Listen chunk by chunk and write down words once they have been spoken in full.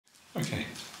Okay,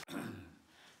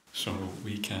 so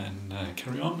we can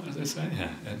carry on, as I say,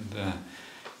 and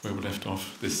where we left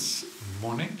off this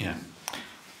morning,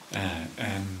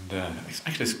 actually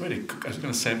it's really, I was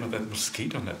going to say about that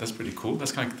mosquito net, that's pretty cool.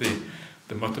 That's kind of like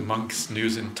what the monks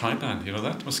use in Thailand, you know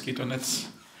that? Mosquito nets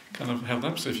kind of held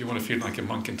up, so if you want to feel like a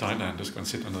monk in Thailand, just go and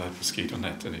sit under that mosquito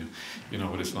net and you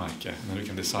know what it's like, and then you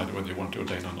can decide whether you want to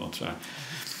ordain or not.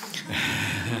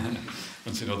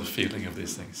 Once you know the feeling of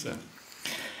these things.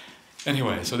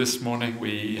 Anyway, so this morning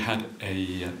we had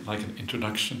an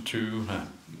introduction to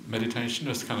meditation,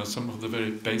 just kind of some of the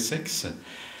very basics,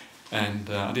 and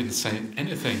I didn't say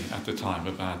anything at the time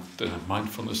about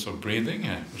mindfulness of breathing,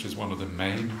 which is one of the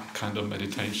main kind of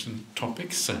meditation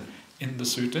topics in the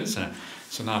suttas.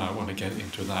 So now I want to get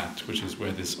into that, which is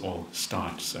where this all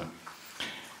starts.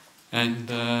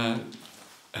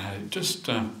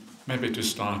 Maybe to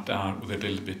start out with a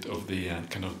little bit of the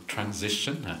kind of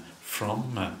transition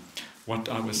from what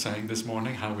I was saying this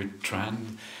morning, how we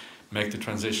make the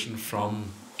transition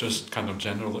from just kind of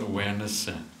general awareness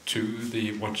to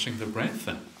the watching the breath.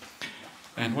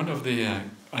 And one of the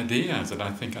ideas that I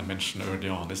think I mentioned early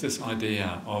on is this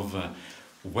idea of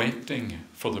waiting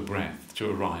for the breath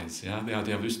to arise. Yeah, the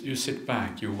idea of you sit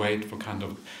back, you wait for kind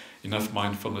of enough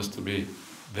mindfulness to be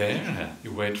there,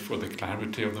 you wait for the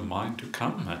clarity of the mind to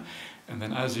come, and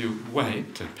then as you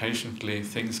wait patiently,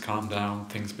 things calm down,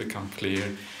 things become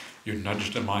clear, you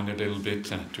nudge the mind a little bit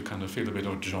to kind of feel a bit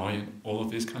of joy in all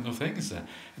of these kind of things, and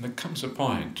there comes a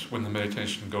point when the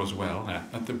meditation goes well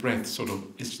that the breath sort of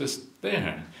is just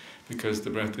there, because the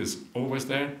breath is always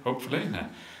there, hopefully.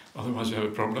 Otherwise you have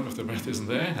a problem if the breath isn't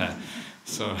there.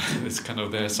 So it's kind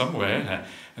of there somewhere,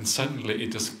 and suddenly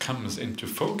it just comes into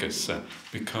focus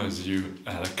because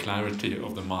the clarity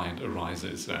of the mind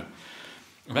arises. And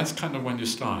that's kind of when you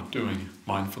start doing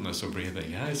mindfulness of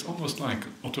breathing. It's almost like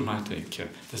automatic.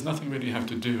 There's nothing really you have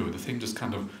to do. The thing just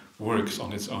kind of works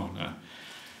on its own.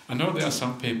 I know there are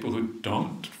some people who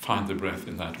don't find the breath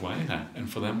in that way, and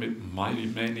for them it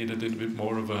may need a little bit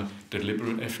more of a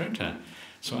deliberate effort.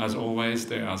 So as always,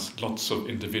 there are lots of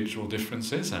individual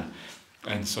differences,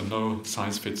 and so no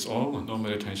size fits all, and no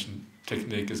meditation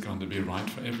technique is going to be right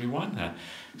for everyone.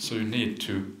 So you need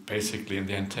to basically, in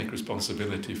the end, take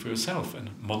responsibility for yourself and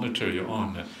monitor your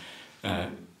own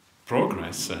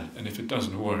progress. And if it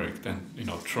doesn't work, then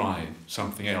try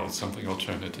something else, something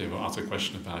alternative, or ask a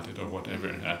question about it, or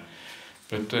whatever.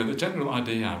 But the general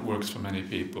idea works for many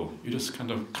people. You just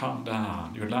kind of calm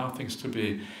down. You allow things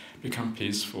to become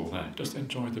peaceful. Just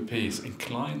enjoy the peace.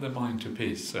 Incline the mind to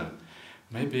peace.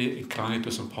 Maybe incline it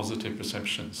to some positive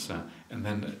perceptions. And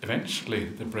then eventually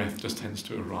the breath just tends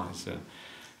to arise.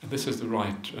 And this is the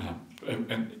right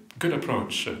and good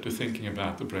approach to thinking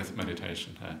about the breath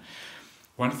meditation.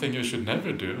 One thing you should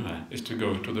never do is to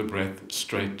go to the breath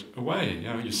straight away.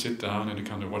 You sit down and you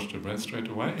kind of watch the breath straight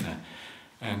away.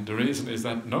 And the reason is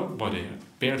that nobody,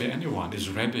 barely anyone, is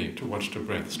ready to watch the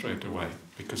breath straight away.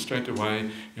 Because straight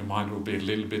away your mind will be a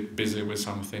little bit busy with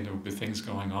something, there will be things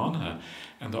going on.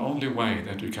 And the only way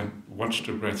that you can watch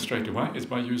the breath straight away is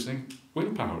by using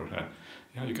willpower.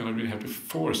 You're going to really have to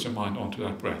force your mind onto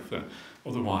that breath.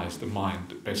 Otherwise the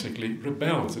mind basically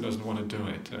rebels, it doesn't want to do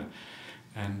it.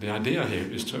 And the idea here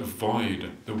is to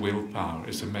avoid the willpower,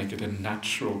 is to make it a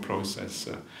natural process.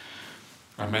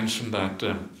 I mentioned that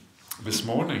this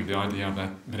morning, the idea that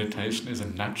meditation is a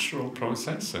natural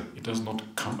process. It does not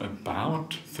come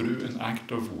about through an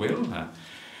act of will.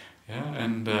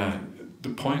 The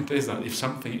point is that if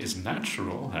something is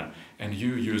natural and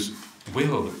you use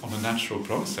will on a natural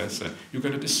process, you're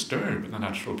going to disturb the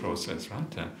natural process,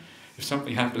 right? If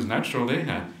something happens naturally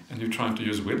and you're trying to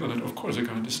use will on it, of course you're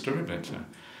going to disturb it.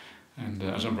 And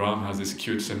Ajahn Brahm has this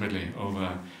cute simile of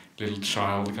a little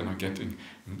child kind of getting,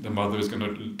 the mother is going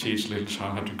to teach little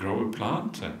child how to grow a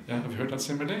plant. Have you heard that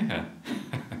simile?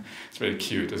 It's very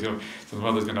cute. So the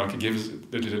mother's going to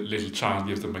give the little child,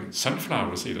 gives them a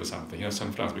sunflower seed or something.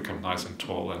 Sunflowers become nice and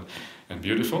tall and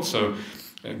beautiful. So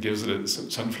gives the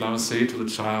sunflower seed to the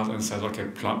child and says, okay,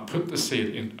 put the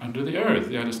seed in under the earth.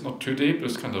 It's not too deep.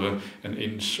 It's kind of an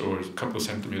inch or a couple of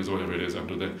centimeters, whatever it is,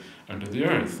 under the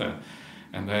earth.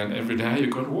 And then every day you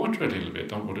got to water a little bit.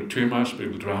 Don't water too much, but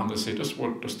it will drown the seed. Just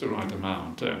water just the right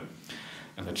amount.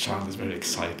 And the child is very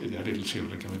excited. Little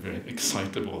children can be very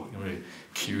excitable, very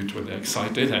cute when they're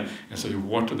excited. And so you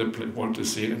water the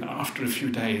seed, and after a few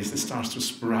days it starts to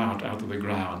sprout out of the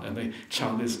ground. And the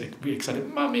child is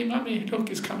excited. Mommy, look,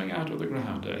 it's coming out of the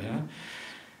ground.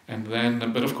 And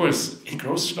then, but of course, it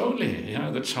grows slowly.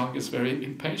 The child gets very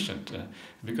impatient.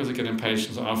 Because it gets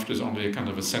impatient, so after it's only kind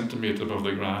of a centimeter above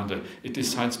the ground, it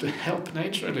decides to help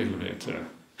nature a little bit.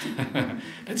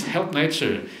 let's help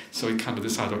nature. So it kind of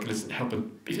decided, okay, let's help it.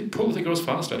 If it pulls, it grows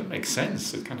faster. It makes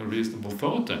sense. It's kind of reasonable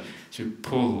thought. So you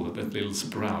pull that little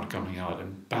sprout coming out,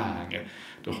 and bang,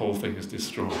 the whole thing is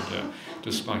destroyed.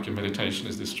 Just like your meditation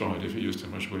is destroyed if you use too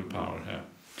much willpower.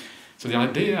 So the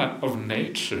idea of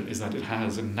nature is that it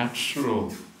has a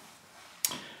natural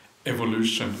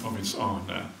evolution of its own,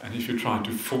 and if you try to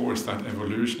force that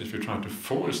evolution, if you try to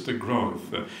force the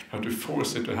growth, try to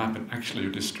force it to happen, actually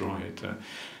you destroy it.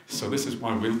 So this is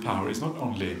why willpower is not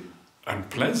only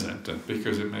unpleasant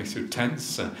because it makes you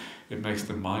tense, it makes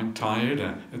the mind tired,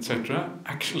 etc.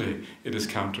 Actually, it is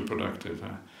counterproductive.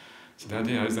 So the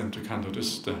idea is then to kind of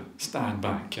just stand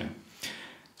back,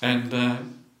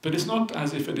 but it's not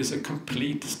as if it is a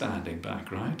complete standing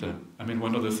back, right? I mean,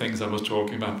 one of the things I was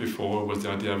talking about before was the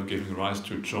idea of giving rise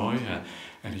to joy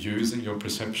and using your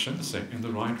perceptions in the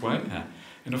right way.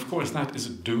 And of course, that is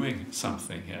doing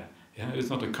something here. It's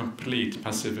not a complete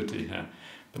passivity here.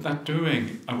 But that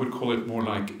doing, I would call it more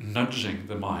like nudging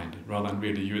the mind rather than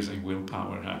really using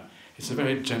willpower. It's a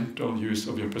very gentle use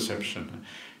of your perception.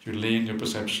 You lean your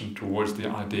perception towards the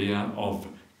idea of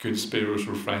good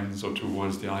spiritual friends or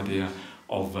towards the idea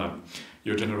of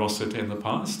your generosity in the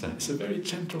past. It's a very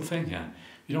gentle thing here.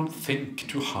 You don't think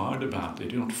too hard about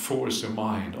it. You don't force your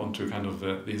mind onto kind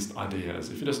of these ideas.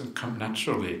 If it doesn't come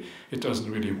naturally, it doesn't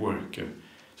really work. So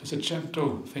it's a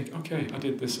gentle thing. Okay, I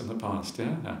did this in the past.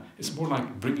 It's more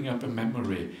like bringing up a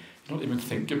memory. You don't even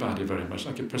think about it very much,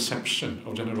 like a perception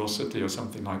of generosity or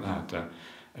something like that.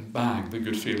 And bang, the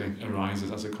good feeling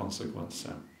arises as a consequence.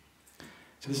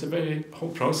 So this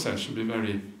whole process should be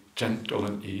very gentle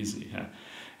and easy.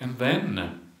 And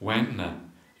then, when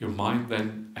your mind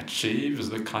then achieves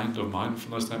the kind of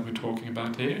mindfulness that we're talking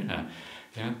about here,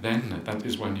 then that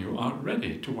is when you are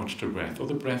ready to watch the breath, or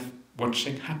the breath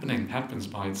watching happens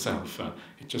by itself.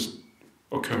 It just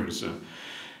occurs.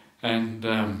 And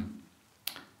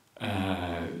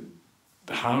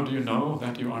how do you know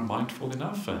that you are mindful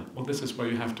enough? Well, this is where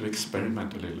you have to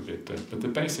experiment a little bit. But the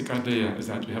basic idea is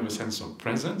that we have a sense of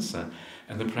presence,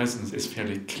 and the presence is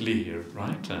fairly clear,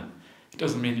 right? It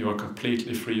doesn't mean you are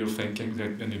completely free of thinking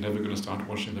that then you're never going to start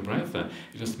watching the breath. It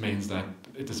just means that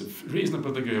it is a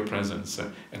reasonable degree of presence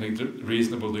and a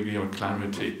reasonable degree of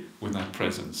clarity with that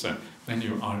presence. Then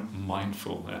you are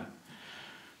mindful.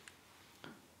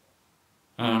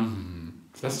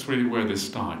 That's really where this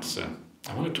starts.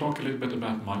 I want to talk a little bit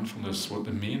about mindfulness, what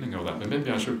the meaning of that, but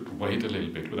maybe I should wait a little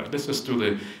bit with that. Let's just do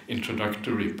the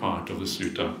introductory part of the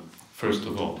sutta, first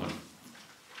of all.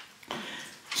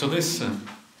 So this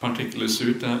particular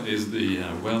sutta is the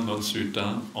well-known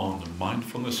sutta on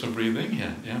mindfulness of breathing,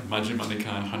 Majjhima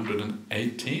Nikaya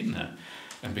 118.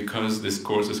 And because this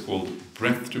course is called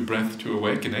Breath to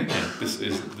Awakening, this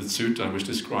is the sutta which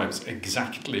describes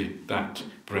exactly that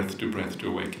breath to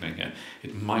awakening.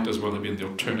 It might as well have been the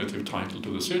alternative title to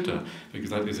the sutta, because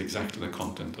that is exactly the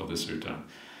content of the sutta.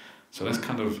 So that's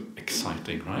kind of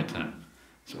exciting, right?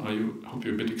 So I hope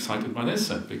you're a bit excited by this,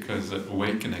 because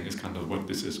awakening is kind of what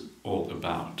this is all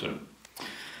about.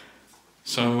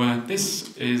 So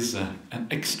this is an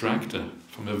extract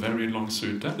from a very long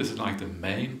sutta. This is like the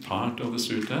main part of the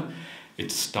sutta.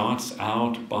 It starts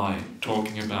out by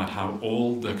talking about how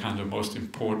all the kind of most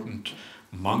important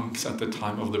monks at the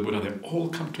time of the Buddha, they all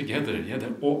come together.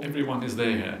 Everyone is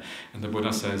there. And the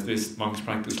Buddha says, this monks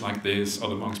practice like this,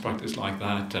 other monks practice like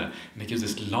that. And he gives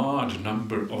this large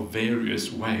number of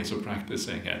various ways of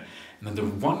practicing. And then the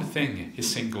one thing he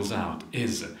singles out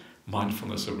is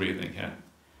mindfulness of breathing.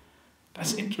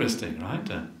 That's interesting, right?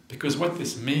 Because what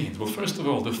this means, well, first of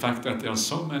all, the fact that there are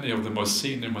so many of the most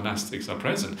senior monastics are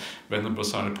present, Venerable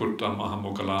Sariputta,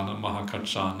 Mahamoggallana,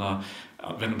 Mahakachana,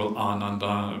 Venerable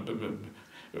Ananda,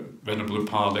 Venerable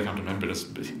Upal, I can't remember, there's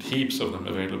heaps of them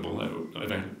available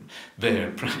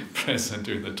there, present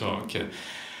during the talk.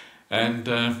 And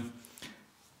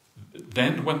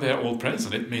then when they're all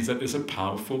present, it means that it's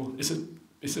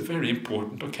a very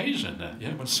important occasion,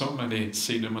 when so many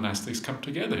senior monastics come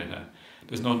together.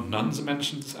 There's no nuns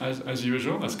mentioned as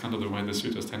usual, that's kind of the way the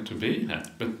suttas tend to be,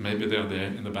 but maybe they're there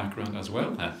in the background as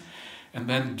well. And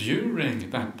then during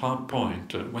that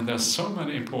point, when there's so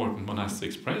many important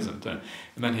monastics present, and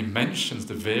then he mentions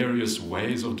the various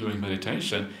ways of doing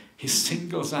meditation, he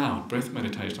singles out breath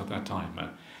meditation at that time.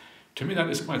 To me that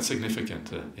is quite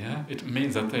significant. It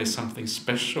means that there is something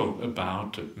special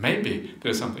about, maybe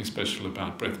there's something special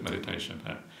about breath meditation.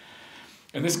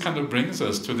 And this kind of brings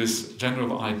us to this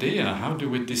general idea, how do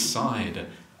we decide,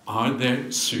 are there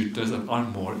suttas that are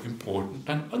more important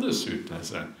than other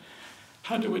suttas?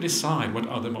 How do we decide what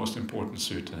are the most important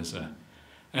suttas?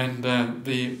 And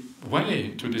the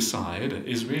way to decide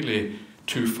is really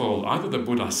twofold. Either the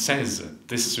Buddha says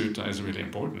this sutta is really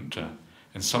important,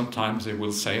 and sometimes he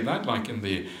will say that, like in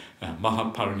the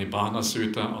Mahaparinibbana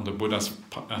Sutta on the Buddha's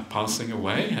passing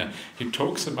away. He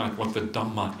talks about what the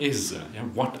Dhamma is,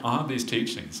 what are these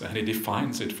teachings, and he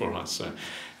defines it for us.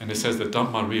 And he says that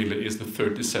Dhamma really is the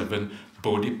 37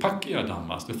 Bodhipakya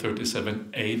Dhammas, the 37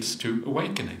 aids to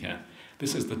awakening.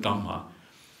 This is the Dhamma.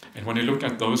 And when you look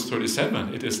at those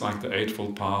 37, it is like the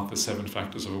Eightfold Path, the 7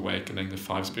 factors of awakening, the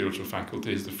 5 spiritual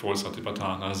faculties, the 4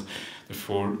 satipatthanas, the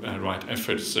 4 right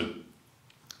efforts.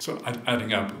 So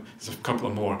adding up, there's a couple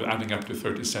of more, but adding up to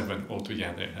 37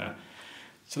 altogether.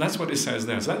 So that's what he says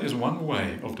there. So that is one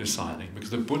way of deciding, because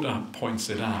the Buddha points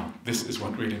it out. This is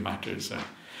what really matters.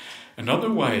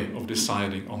 Another way of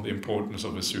deciding on the importance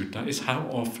of a sutta is how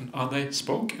often are they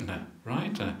spoken,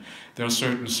 right? There are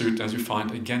certain suttas you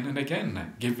find again and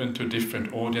again, given to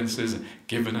different audiences,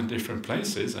 given in different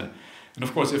places. And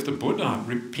of course, if the Buddha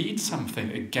repeats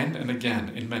something again and again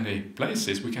in many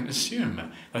places, we can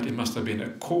assume that it must have been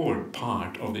a core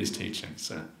part of these teachings.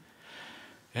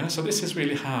 So this is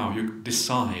really how you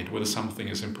decide whether something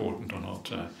is important or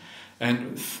not.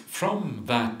 And from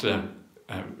that,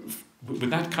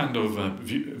 with that kind of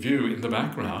view in the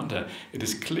background, it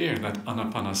is clear that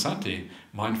Anapanasati,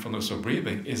 mindfulness of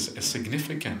breathing, is a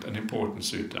significant and important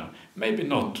sutta. Maybe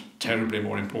not terribly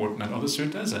more important than other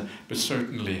suttas, but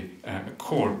certainly a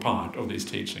core part of these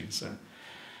teachings.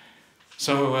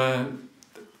 So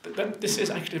this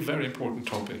is actually a very important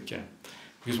topic.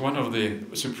 Because one of the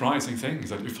surprising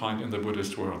things that you find in the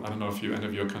Buddhist world, I don't know if any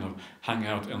of you kind of hang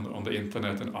out on the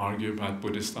internet and argue about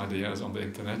Buddhist ideas on the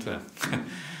internet.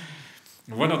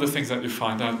 One of the things that you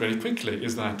find out very quickly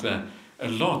is that a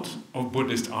lot of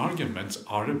Buddhist arguments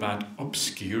are about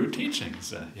obscure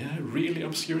teachings, really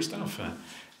obscure stuff.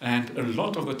 And a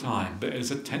lot of the time there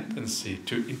is a tendency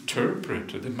to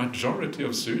interpret the majority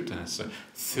of suttas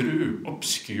through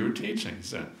obscure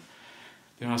teachings.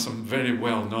 There are some very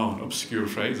well-known obscure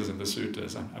phrases in the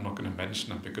suttas. I'm not going to mention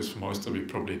them because for most of you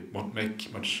probably won't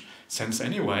make much sense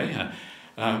anyway.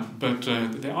 But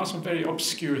there are some very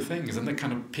obscure things, and the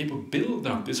kind of people build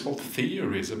up these whole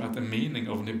theories about the meaning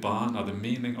of Nibbana, the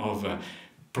meaning of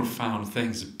profound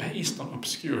things based on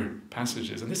obscure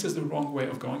passages. And this is the wrong way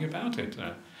of going about it.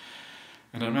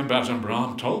 And I remember Ajahn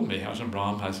Brahm told me, Ajahn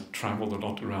Brahm has traveled a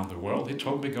lot around the world, he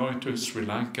told me going to Sri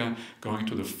Lanka, going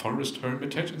to the Forest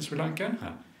Hermitage in Sri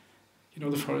Lanka. You know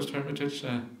the Forest Hermitage?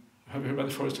 Have you heard about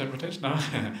the Forest Hermitage? No?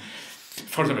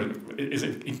 Forest Hermitage is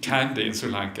in Kandy in Sri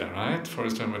Lanka, right?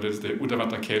 Forest Hermitage is the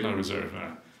Udavata Kela Reserve.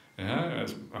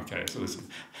 Okay, so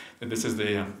this is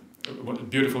the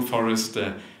beautiful forest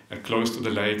close to the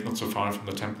lake, not so far from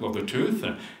the Temple of the Tooth,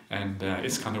 and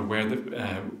it's kind of where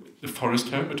the Forest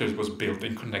Hermitage was built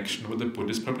in connection with the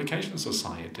Buddhist Publication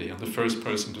Society, and the first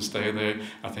person to stay there,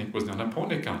 I think, was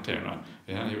Nyanaponika Thera.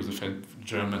 He was a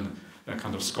German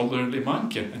kind of scholarly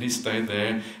monk, and he stayed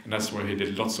there, and that's where he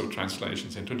did lots of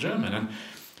translations into German. And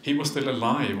he was still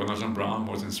alive when Ajahn Brahm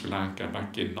was in Sri Lanka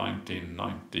back in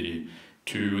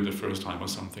 1992, the first time or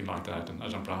something like that, and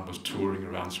Ajahn Brahm was touring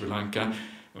around Sri Lanka.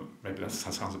 Maybe that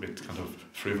sounds a bit kind of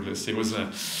frivolous. He was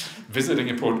visiting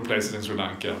important places in Sri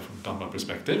Lanka from Dhamma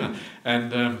perspective,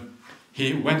 and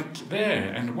he went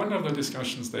there, and one of the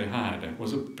discussions they had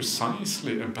was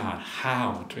precisely about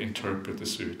how to interpret the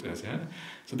suttas.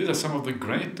 So these are some of the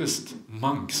greatest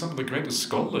monks, some of the greatest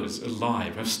scholars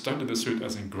alive have studied the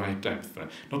suttas in great depth.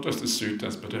 Not just the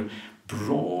suttas, but a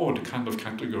broad kind of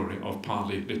category of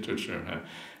Pali literature.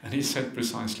 And he said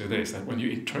precisely this, that when you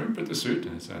interpret the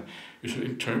suttas, you should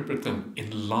interpret them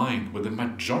in line with the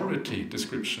majority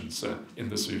descriptions in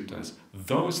the suttas.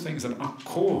 Those things that are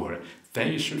core,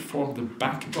 they should form the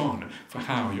backbone for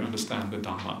how you understand the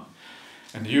Dhamma.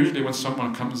 And usually when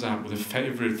someone comes out with a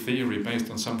favorite theory based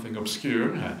on something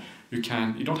obscure, you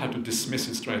don't have to dismiss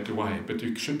it straight away, but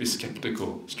you should be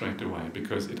skeptical straight away,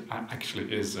 because it actually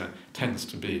tends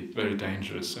to be very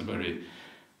dangerous and very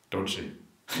dodgy.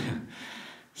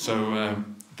 So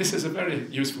this is a very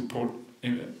useful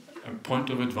point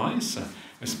of advice,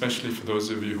 especially for those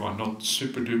of you who are not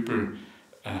super duper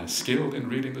skilled in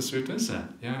reading the suttas.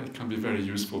 It can be very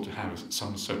useful to have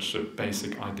some such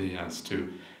basic ideas to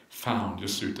found your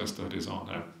sutta studies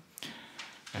on.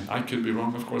 And I could be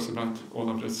wrong, of course, about all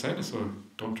I've just said, so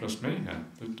don't trust me.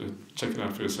 Check it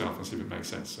out for yourself and see if it makes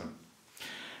sense.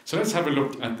 So let's have a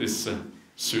look at this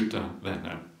sutta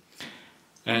then.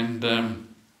 And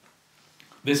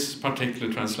this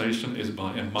particular translation is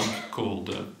by a monk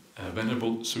called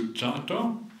Venerable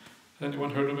Sujato. Has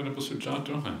anyone heard of Venerable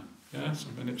Sujato?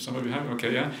 Some of you have.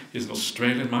 Okay, he's an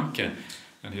Australian monk,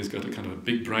 and he's got a kind of a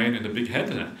big brain and a big head,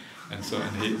 and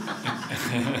he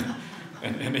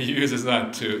And he uses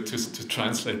that to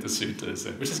translate the suttas,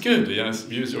 which is good. Yes,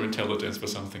 use your intelligence for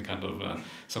something kind of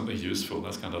something useful.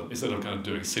 That's kind of, instead of kind of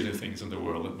doing silly things in the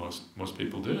world that most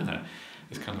people do.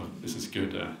 It's kind of, this is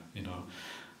good. You know,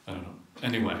 I don't know.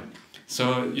 Anyway,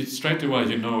 so you, straight away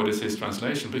you know it is his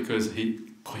translation, because he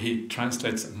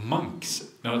translates monks.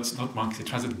 No, it's not monks. He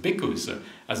translates bhikkhus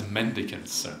as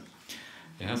mendicants.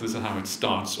 Yes, this is how it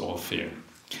starts off here.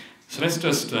 So let's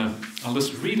just, I'll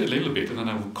just read a little bit and then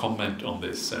I will comment on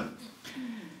this.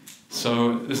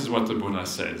 So this is what the Buddha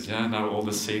says. Yeah, now all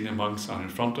the senior monks are in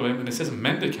front of him, and it says,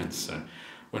 mendicants,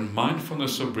 when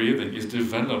mindfulness of breathing is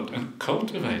developed and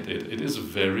cultivated, it is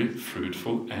very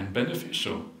fruitful and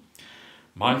beneficial.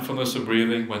 Mindfulness of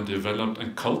breathing, when developed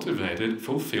and cultivated,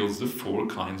 fulfills the 4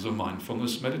 kinds of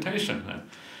mindfulness meditation.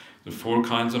 The 4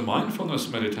 kinds of mindfulness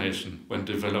meditation, when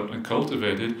developed and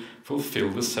cultivated, fulfill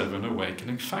the 7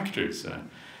 awakening factors.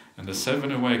 And the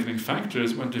 7 awakening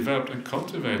factors, when developed and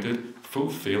cultivated,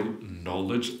 fulfill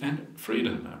knowledge and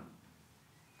freedom.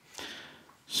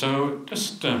 So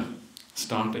just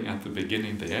starting at the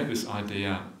beginning there, this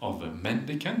idea of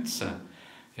mendicants.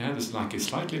 Yeah, this is like a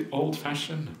slightly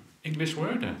old-fashioned English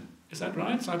word. Is that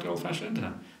right? Slightly old-fashioned?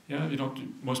 Yeah,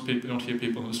 most people, you don't hear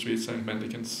people on the street saying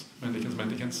mendicants,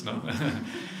 no.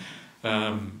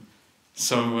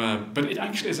 But it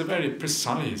actually is a very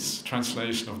precise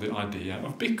translation of the idea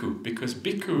of bhikkhu, because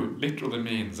bhikkhu literally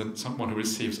means someone who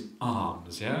receives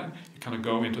alms, yeah? You kind of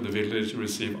go into the village, you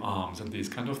receive alms and these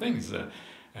kind of things.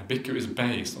 Bhikkhu is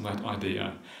based on that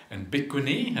idea. And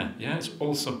bhikkhuni, yeah, is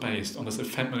also based on, that's a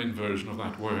feminine version of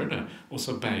that word,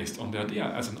 also based on the idea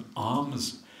as an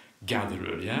alms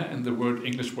gatherer, yeah, and the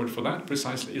English word for that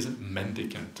precisely is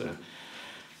mendicant.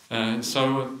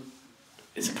 So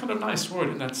it's a kind of nice word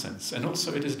in that sense, and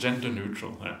also it is gender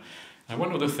neutral. And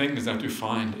one of the things that you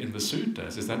find in the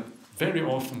suttas is that very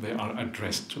often they are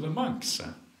addressed to the monks.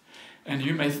 And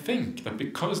you may think that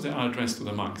because they are addressed to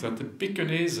the monks, that the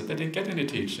bhikkhunis, they didn't get any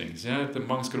teachings. Yeah, the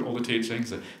monks got all the teachings.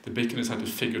 The bhikkhunis had to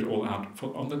figure it all out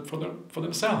for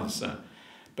themselves.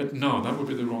 But no, that would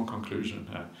be the wrong conclusion.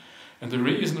 And the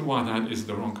reason why that is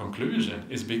the wrong conclusion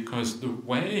is because the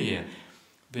way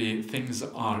the things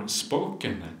are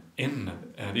spoken in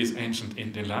these ancient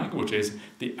Indian languages,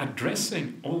 the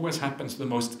addressing always happens to the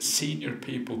most senior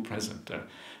people present.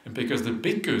 And because the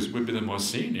bhikkhus would be the most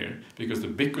senior, because the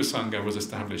Bhikkhuni Sangha was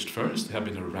established first, they have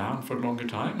been around for a longer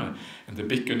time, and the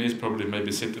bhikkhunis probably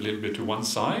maybe sit a little bit to one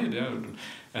side,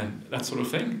 and that sort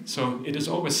of thing. So it is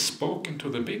always spoken to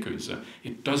the bhikkhus.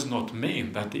 It does not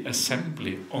mean that the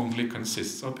assembly only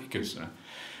consists of bhikkhus.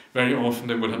 Very often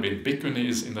there would have been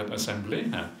bhikkhunis in that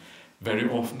assembly. Very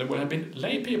often there would have been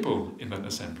lay people in that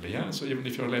assembly. Yeah? So even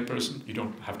if you're a lay person, you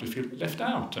don't have to feel left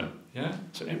out. Yeah?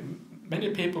 So many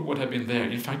people would have been there.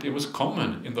 In fact, it was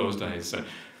common in those days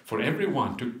for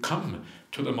everyone to come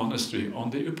to the monastery on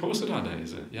the Uposatha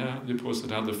days. Yeah, the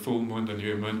Uposatha, the full moon, the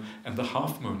new moon, and the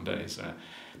half moon days.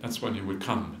 That's when you would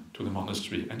come to the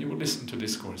monastery and you would listen to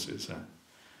discourses.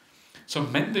 So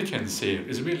mendicants here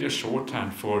is really a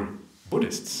shorthand for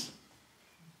Buddhists.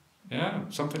 Yeah,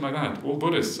 something like that. All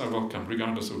Buddhists are welcome,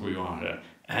 regardless of who you are.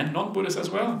 And non-Buddhists as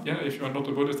well. Yeah, if you are not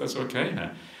a Buddhist, that's okay.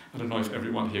 I don't know if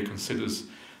everyone here considers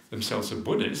themselves a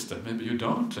Buddhist. Maybe you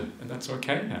don't, and that's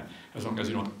okay. As long as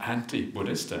you're not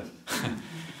anti-Buddhist. That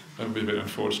would be a bit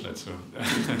unfortunate. So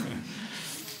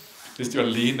at least you are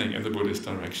leaning in the Buddhist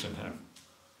direction.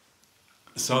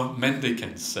 So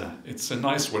mendicants, it's a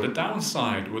nice word. The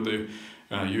downside with the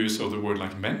use of the word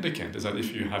like mendicant is that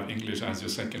if you have English as your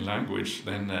second language,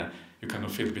 then you kind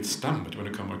of feel a bit stumped when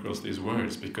you come across these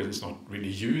words, because it's not really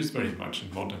used very much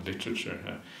in modern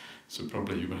literature. So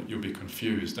probably you'll be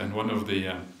confused. And one of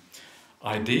the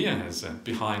ideas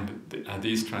behind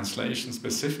these translations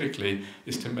specifically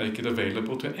is to make it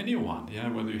available to anyone, yeah,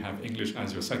 whether you have English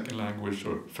as your second language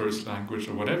or first language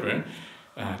or whatever,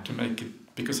 to make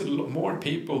it, because a lot more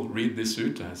people read the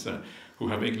suttas who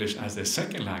have English as their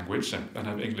second language than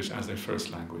have English as their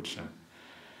first language.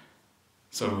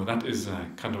 So that is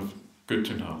kind of good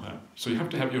to know. So you have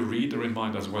to have your reader in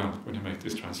mind as well when you make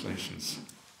these translations.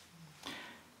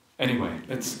 Anyway,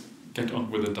 let's get on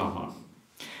with the Dhamma.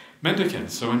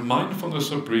 Mendicants, so when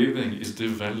mindfulness of breathing is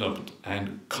developed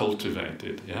and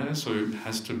cultivated, yeah, so it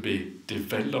has to be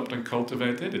developed and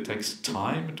cultivated. It takes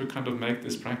time to kind of make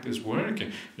this practice work.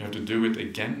 You have to do it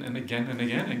again and again and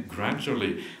again, and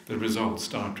gradually the results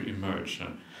start to emerge.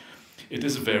 It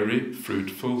is very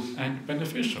fruitful and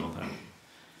beneficial.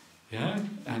 Yeah,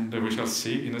 and we shall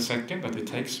see in a second that it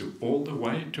takes you all the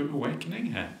way to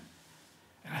awakening.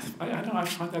 I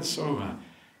find that so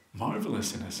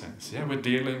marvelous in a sense. Yeah, we're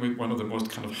dealing with one of the most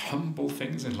kind of humble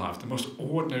things in life, the most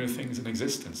ordinary things in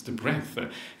existence, the breath.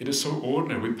 It is so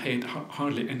ordinary, we pay it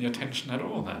hardly any attention at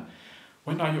all.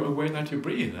 When are you aware that you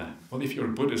breathe? Well, if you're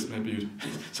a Buddhist, maybe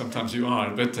sometimes you are,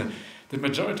 but the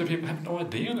majority of people have no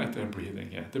idea that they're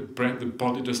breathing. The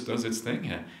body just does its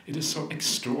thing. It is so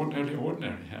extraordinarily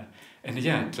ordinary. And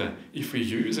yet, if we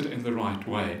use it in the right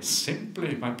way,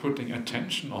 simply by putting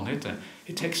attention on it,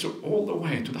 it takes you all the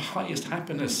way to the highest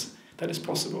happiness that is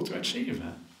possible to achieve.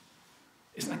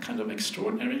 Isn't that kind of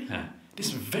extraordinary?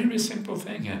 This very simple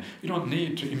thing. You don't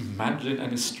need to imagine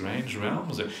any strange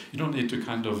realms. You don't need to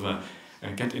kind of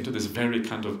get into this very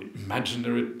kind of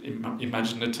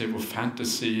imaginative or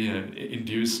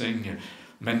fantasy-inducing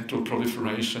mental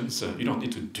proliferations. You don't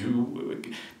need to do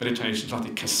meditations like the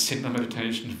kasina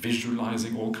meditation,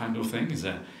 visualizing all kind of things.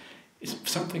 It's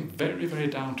something very, very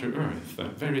down to earth,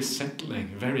 very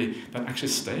settling, that actually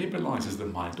stabilizes the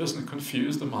mind, doesn't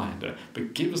confuse the mind,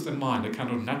 but gives the mind a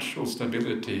kind of natural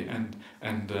stability and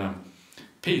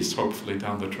peace, hopefully,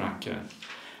 down the track.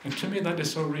 And to me, that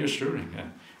is so reassuring.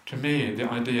 To me, the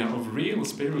idea of real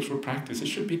spiritual practice, it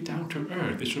should be down to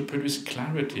earth, it should produce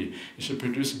clarity, it should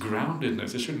produce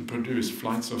groundedness, it shouldn't produce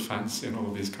flights of fancy and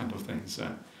all these kind of things.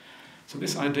 So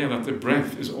this idea that the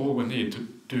breath is all we need to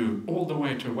do all the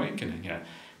way to awakening,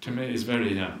 to me is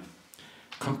very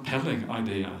compelling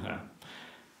idea.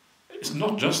 It's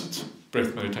not just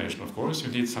breath meditation, of course, you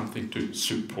need something to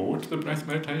support the breath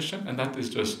meditation, and that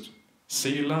is just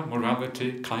sila,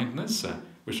 morality, kindness,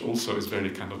 which also is very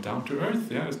kind of down to earth.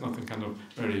 There's nothing kind of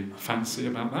very fancy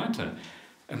about that.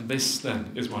 And this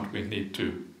then is what we need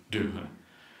to do.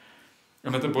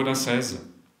 And that the Buddha says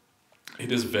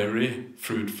it is very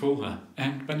fruitful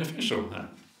and beneficial.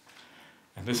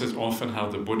 And this is often how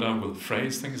the Buddha will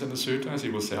phrase things in the suttas. He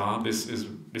will say, this is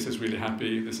really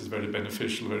happy, this is very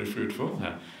beneficial, very fruitful.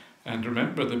 And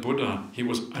remember, the Buddha, he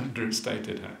was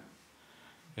understated.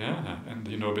 And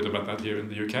you know a bit about that here in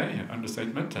the UK,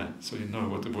 understatement, so you know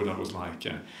what the Buddha was like.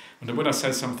 When the Buddha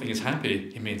says something is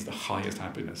happy, he means the highest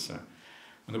happiness.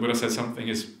 When the Buddha says something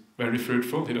is very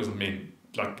fruitful, he doesn't mean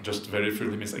like just very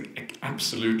fruitful, he means like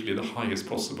absolutely the highest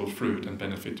possible fruit and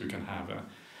benefit you can have.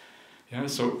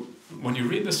 So when you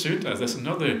read the suttas, there's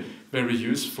another very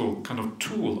useful kind of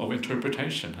tool of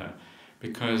interpretation.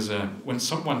 Because when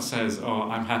someone says,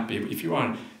 I'm happy, if you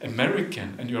are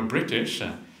American and you're British,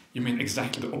 you mean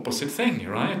exactly the opposite thing,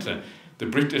 right? The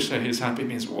British say he's happy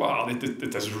means, wow, it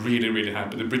is really, really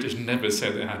happy. The British never say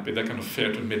they're happy. They're kind of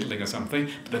fair to middling or something,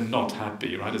 but they're not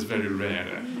happy, right? It's very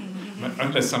rare.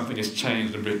 Unless something has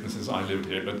changed in Britain since I lived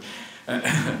here. But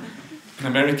an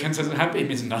American says happy, it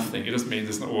means nothing. It just means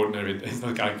it's not ordinary. It's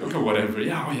like, okay, whatever.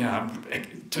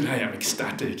 Today I'm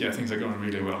ecstatic. Things are going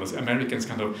really well. The Americans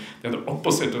they're the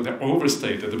opposite. They're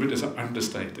overstated. The British are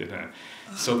understated.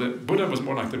 So the Buddha was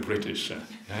more like the British.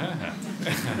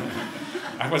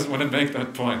 I want to make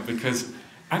that point because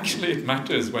actually it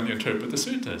matters when you interpret the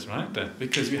suttas, right?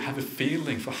 Because you have a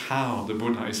feeling for how the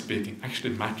Buddha is speaking.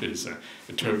 Actually matters,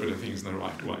 interpreting things in the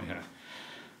right way.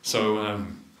 So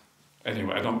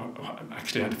anyway, I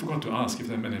forgot to ask if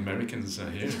there are many Americans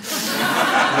here.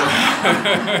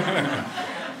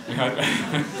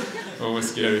 Always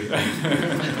scary.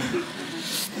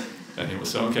 Anyway,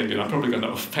 so okay, good. I'm probably going to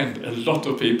offend a lot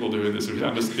of people doing this.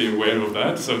 I'm just be aware of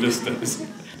that. So this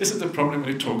is the problem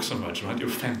when you talk so much, right? You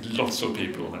offend lots of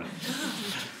people.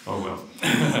 Oh well,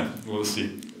 we'll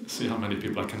see. See how many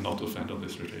people I cannot offend on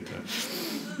this retreat.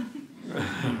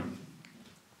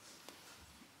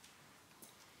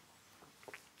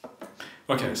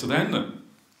 Okay, so then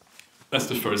that's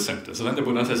the first sentence. So then the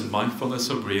Buddha says, mindfulness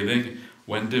of breathing,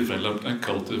 when developed and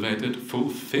cultivated,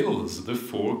 fulfills the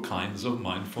 4 kinds of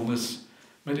mindfulness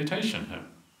meditation.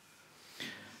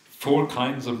 4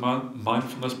 kinds of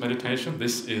mindfulness meditation.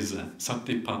 This is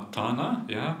satipatthana,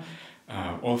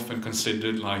 often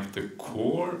considered like the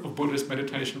core of Buddhist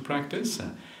meditation practice,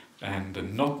 and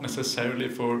not necessarily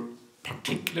for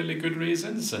particularly good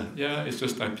reasons. It's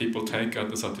just like people take out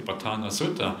the Satipatthana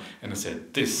Sutta and they say,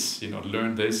 this,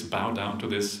 learn this, bow down to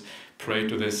this, pray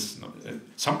to this.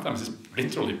 Sometimes it's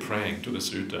literally praying to the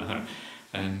sutta.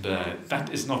 And that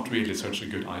is not really such a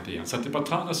good idea.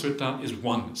 Satipatthana Sutta is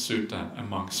one sutta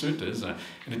among suttas,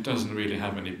 and it doesn't really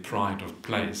have any pride of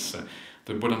place.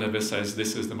 The Buddha never says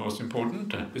this is the most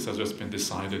important. This has just been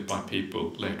decided by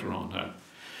people later on.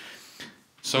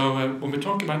 So when we're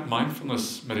talking about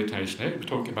mindfulness meditation, we're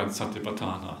talking about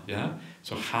Satipatthana.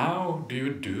 So how do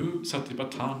you do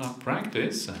Satipatthana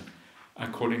practice?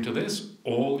 According to this,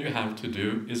 all you have to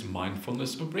do is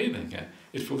mindfulness of breathing.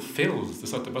 It fulfills the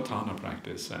Satipatthana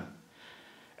practice.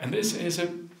 And this is a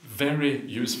very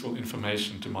useful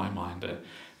information to my mind.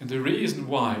 And the reason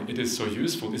why it is so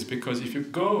useful is because if you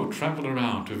travel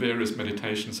around to various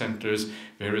meditation centers,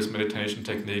 various meditation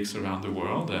techniques around the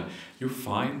world, you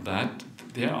find that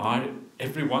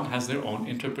everyone has their own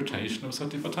interpretation of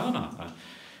Satipatthana.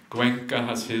 Goenka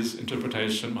has his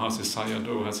interpretation, Mahasi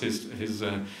Sayadaw has his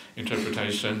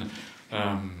interpretation,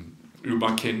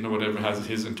 Ubakin or whatever has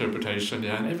his interpretation,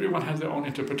 and everyone has their own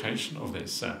interpretation of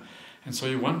this. And so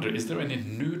you wonder, is there any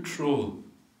neutral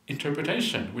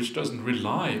interpretation which doesn't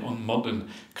rely on modern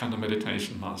kind of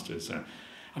meditation masters?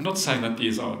 I'm not saying that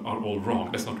these are all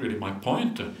wrong, that's not really my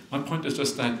point. My point is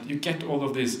just that you get all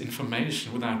of this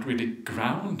information without really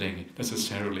grounding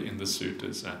necessarily in the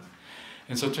suttas.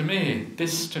 And so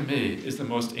this to me is the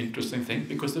most interesting thing,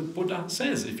 because the Buddha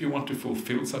says if you want to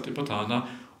fulfill Satipatthana,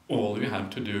 all you have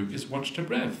to do is watch the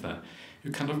breath.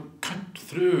 You kind of cut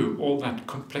through all that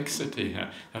complexity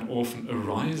that often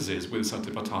arises with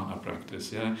Satipatthana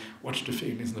practice. Watch the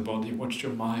feelings in the body, watch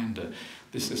your mind.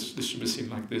 This should be seen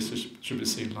like this should be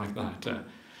seen like that.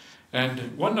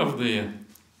 And one of the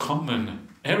common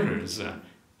errors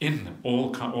in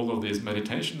all of these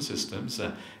meditation systems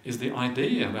is the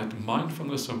idea that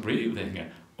mindfulness of breathing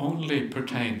only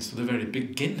pertains to the very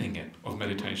beginning of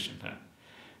meditation.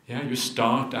 You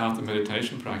start out the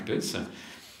meditation practice,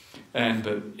 and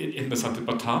in the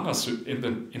Satipatthana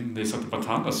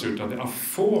Sutta, there are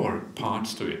 4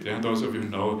 parts to it. Those of you who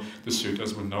know the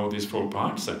suttas will know these 4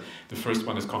 parts. The first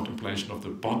one is contemplation of the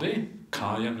body,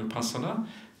 Kaya Nupassana,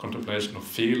 contemplation of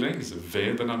feelings,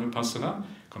 Vedana Nupassana,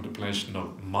 contemplation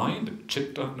of mind,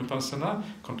 Chitta Nupassana,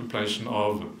 contemplation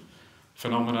of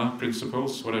phenomena,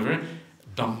 principles, whatever,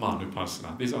 Dhamma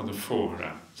Nupassana. These are the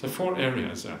 4. So 4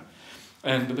 areas.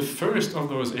 And the first of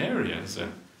those areas,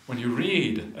 when you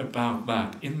read about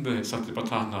that in the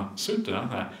Satipatthana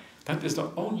Sutta, that is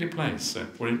the only place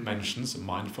where it mentions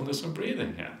mindfulness of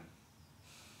breathing.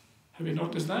 Have you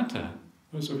noticed that?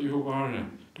 Those of you who are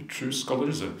the true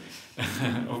scholars of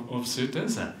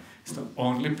suttas, it's the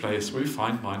only place where you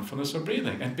find mindfulness of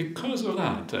breathing. And because of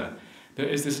that, there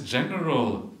is this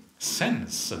general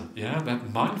sense that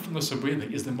mindfulness of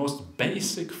breathing is the most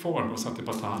basic form of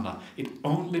Satipatthana. It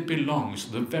only belongs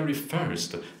to the very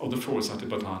first of the 4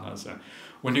 Satipatthanas.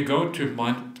 When you go to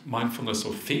mindfulness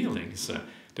of feelings,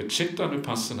 the Chitta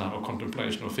Nupassana or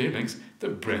contemplation of feelings, the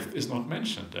breath is not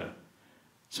mentioned.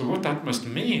 So what that must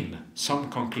mean,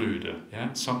 some conclude,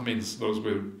 some means those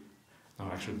will... No,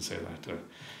 I shouldn't say that.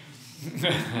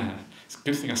 It's a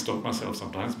good thing I stop myself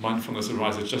sometimes. Mindfulness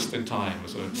arises just in time.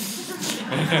 So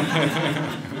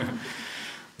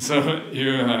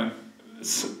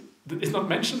it's not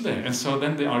mentioned there. And so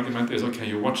then the argument is, okay,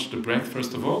 you watch the breath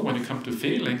first of all. When you come to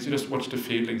feelings, you just watch the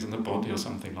feelings in the body or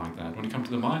something like that. When you come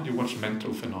to the mind, you watch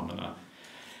mental phenomena.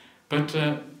 But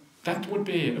that would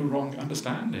be a wrong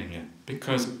understanding,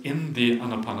 because in the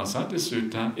Anapanasati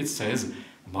Sutta, it says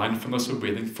mindfulness of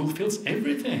breathing fulfills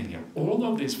everything, all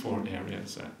of these 4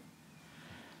 areas.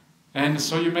 And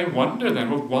so you may wonder then,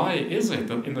 well, why is it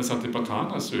that in the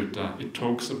Satipatthana Sutta it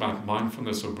talks about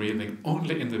mindfulness of breathing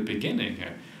only in the beginning,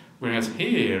 whereas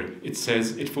here it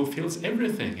says it fulfills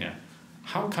everything?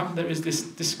 How come there is this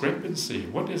discrepancy?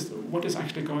 What is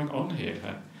actually going on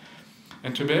here?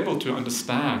 And to be able to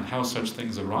understand how such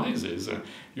things arises,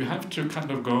 you have to kind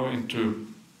of go into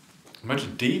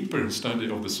much deeper study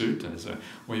of the suttas,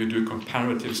 where you do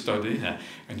comparative study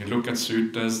and you look at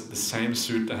suttas, the same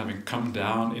sutta having come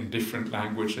down in different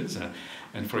languages.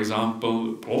 And for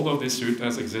example, all of these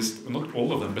suttas exist, not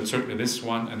all of them, but certainly this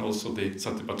one and also the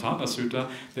Satipatthana Sutta,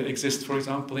 they exist, for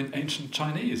example, in ancient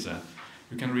Chinese.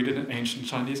 You can read it in ancient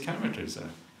Chinese characters.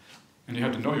 And you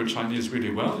have to know your Chinese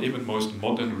really well. Even most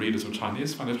modern readers of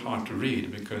Chinese find it hard to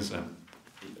read because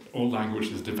all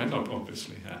languages develop,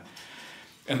 obviously.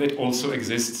 And it also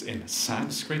exists in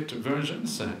Sanskrit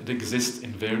versions. It exists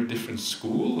in very different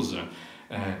schools,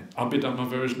 Abhidhamma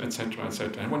version, etc.,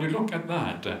 etc. And when you look at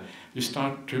that, you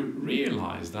start to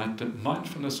realize that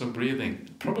mindfulness of breathing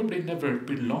probably never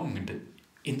belonged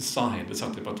inside the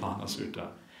Satipatthana Sutta.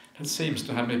 That seems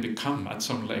to have maybe come at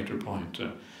some later point.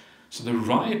 So the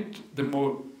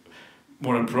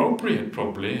more appropriate,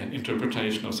 probably,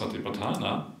 interpretation of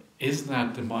Satipatthana is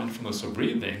that the mindfulness of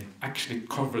breathing actually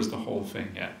covers the whole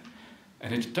thing.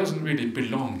 And it doesn't really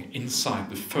belong inside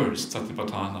the first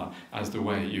Satipatthana as the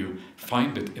way you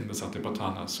find it in the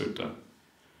Satipatthana Sutta.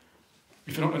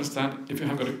 If you don't understand, if you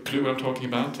haven't got a clue what I'm talking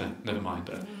about, never mind.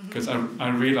 Because I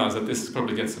realize that this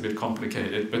probably gets a bit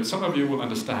complicated, but some of you will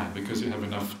understand because you have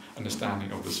enough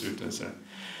understanding of the suttas.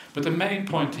 But the main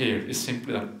point here is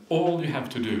simply that all you have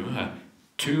to do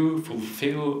to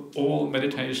fulfill all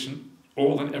meditation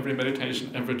all and every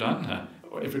meditation ever done,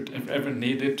 or ever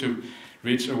needed to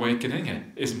reach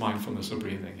awakening, is mindfulness of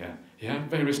breathing.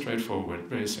 Very straightforward,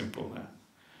 very simple.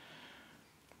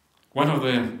 One of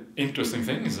the interesting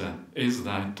things is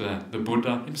that the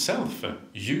Buddha himself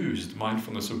used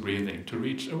mindfulness of breathing to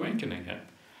reach awakening.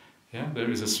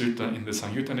 There is a sutta in the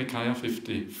Samyutta Nikaya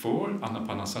 54,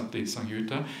 Anapanasati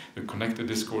Samyutta, the connected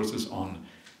discourses on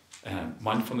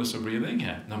mindfulness of breathing,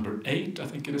 number 8 I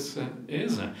think it is,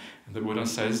 and the Buddha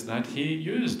says that he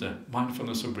used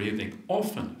mindfulness of breathing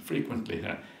often, frequently,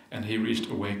 and he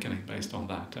reached awakening based on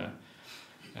that.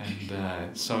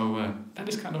 So that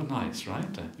is kind of nice,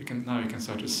 right? You can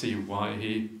start to see why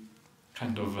he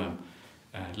kind of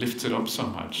lifts it up so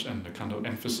much and kind of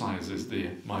emphasizes the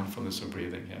mindfulness of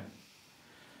breathing here.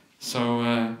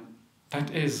 So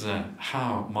that is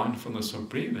how mindfulness of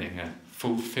breathing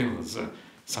fulfills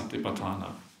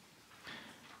Satipatthana.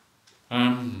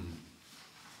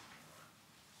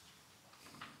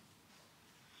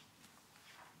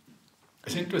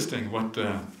 It's interesting what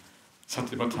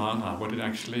Satipatthana, what it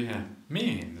actually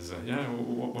means.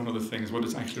 One of the things, what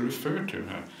it's actually referred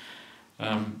to.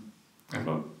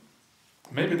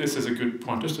 Maybe this is a good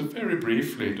point, just to very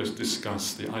briefly just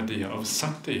discuss the idea of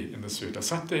sati in the sutta.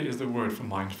 Sati is the word for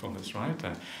mindfulness, right?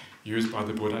 Used by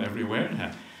the Buddha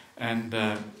everywhere. And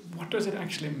what does it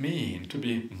actually mean to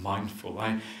be mindful?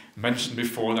 I mentioned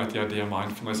before that the idea of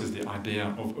mindfulness is the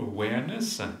idea of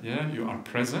awareness. You are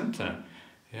present.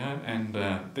 And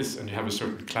you have a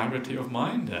certain clarity of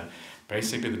mind.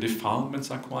 Basically, the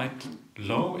defilements are quite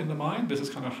low in the mind. This is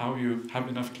kind of how you have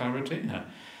enough clarity.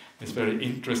 It's very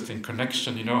interesting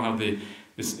connection. You know how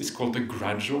this is called the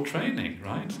gradual training,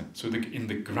 right? So in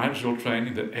the gradual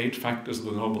training, the 8 factors of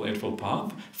the Noble Eightfold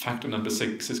Path, factor number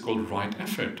 6 is called right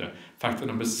effort. Factor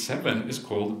number 7 is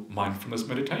called mindfulness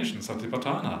meditation,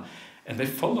 satipatthana. And they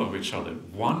follow each other.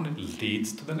 One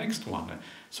leads to the next one.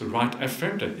 So right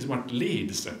effort is what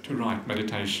leads to right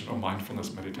meditation or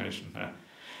mindfulness meditation.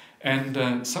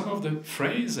 And some of the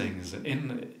phrasings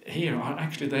in here are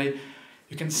actually,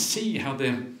 you can see how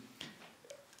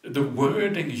the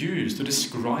wording used to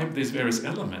describe these various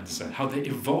elements, how they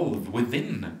evolve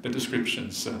within the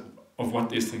descriptions of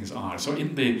what these things are. So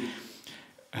in the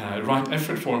right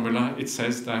effort formula, it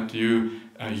says that you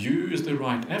use the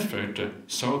right effort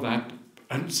so that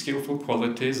unskillful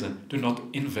qualities do not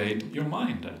invade your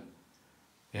mind.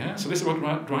 So this is what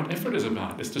right effort is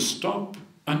about. It's to stop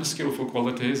unskillful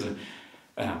qualities,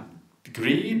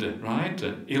 greed, right?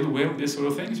 Ill will, these sort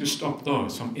of things. You stop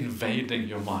those from invading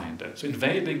your mind. So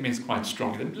invading means quite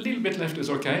strong. A little bit left is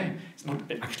okay. It's not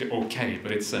actually okay,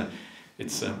 but it's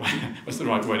what's the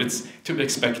right word? It's to be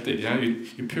expected.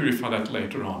 You purify that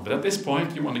later on. But at this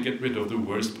point, you want to get rid of the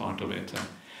worst part of it.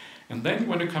 And then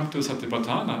when you come to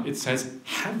Satipatthana, it says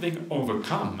having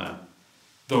overcome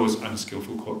those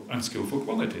unskillful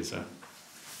qualities. So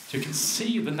you can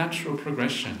see the natural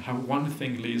progression, how one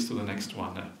thing leads to the next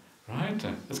one. Right?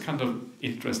 That's kind of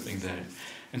interesting there.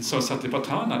 And so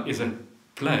Satipatthana is a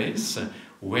place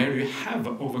where you have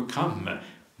overcome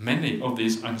many of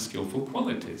these unskillful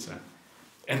qualities.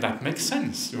 And that makes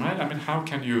sense, right? I mean, how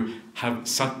can you have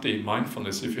sati,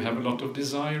 mindfulness, if you have a lot of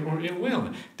desire or ill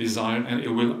will? Desire and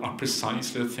ill will are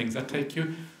precisely the things that take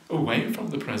you away from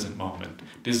the present moment.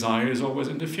 Desire is always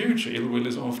in the future, ill will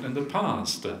is often in the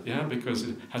past, because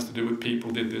it has to do with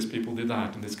people did this, people did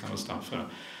that, and this kind of stuff.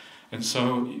 And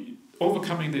so,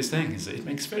 overcoming these things, it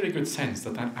makes very good sense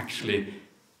that actually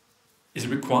is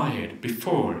required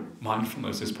before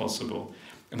mindfulness is possible.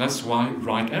 And that's why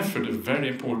right effort, a very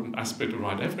important aspect of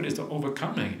right effort, is the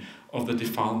overcoming of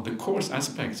the coarse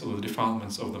aspects of the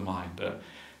defilements of the mind.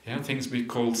 Things we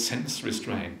call sense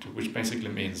restraint, which basically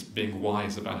means being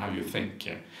wise about how you think,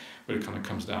 where it kind of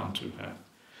comes down to.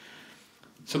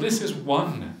 So this is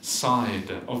one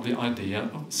side of the idea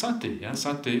of sati.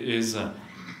 Sati is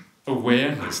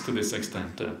awareness to this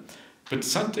extent. But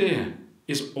sati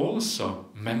is also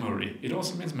memory. It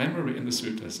also means memory in the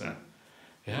suttas.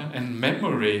 And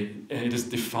memory, it is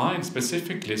defined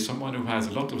specifically, someone who has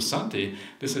a lot of sati,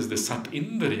 this is the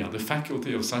satindriya, the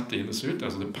faculty of sati in the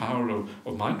suttas, the power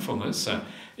of mindfulness,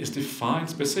 is defined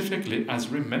specifically as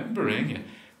remembering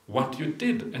what you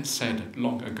did and said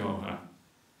long ago.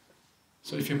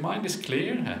 So if your mind is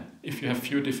clear, if you have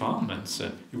few defilements,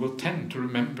 you will tend to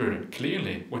remember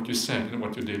clearly what you said and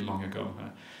what you did long ago.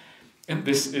 And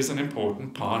this is an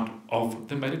important part of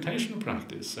the meditation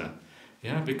practice.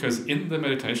 Because in the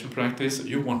meditation practice,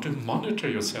 you want to monitor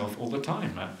yourself all the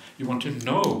time. You want to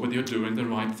know whether you're doing the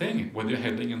right thing, whether you're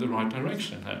heading in the right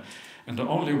direction. And the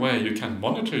only way you can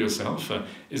monitor yourself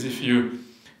is if you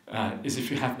is if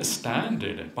you have a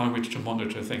standard by which to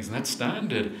monitor things. And that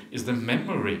standard is the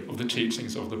memory of the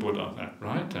teachings of the Buddha,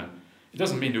 right? It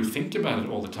doesn't mean you think about it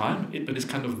all the time, but it's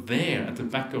kind of there at the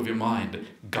back of your mind,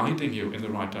 guiding you in the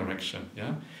right direction.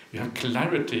 Yeah, you have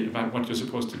clarity about what you're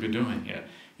supposed to be doing here.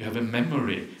 You have a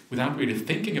memory without really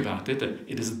thinking about it.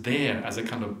 It is there as a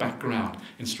kind of background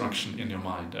instruction in your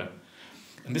mind.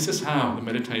 And this is how the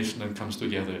meditation then comes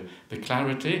together. The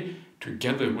clarity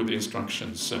together with the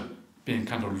instructions being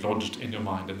kind of lodged in your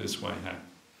mind in this way.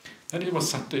 That is what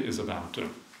sati is about.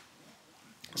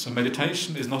 So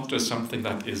meditation is not just something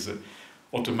that is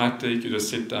automatic, you just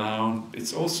sit down.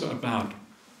 It's also about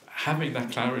having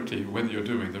that clarity whether you're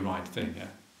doing the right thing.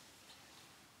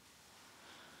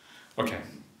 Okay,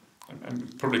 I'm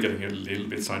probably getting a little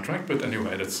bit sidetracked, but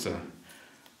anyway, that's...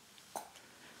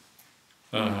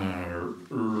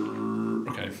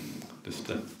 okay,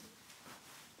 just...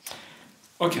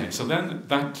 Okay, so then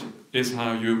that is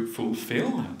how you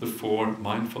fulfill the 4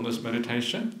 mindfulness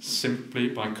meditation, simply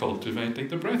by cultivating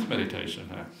the breath meditation.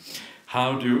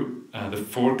 How do the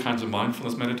 4 kinds of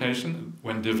mindfulness meditation,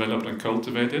 when developed and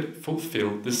cultivated,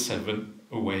 fulfill the 7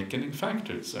 awakening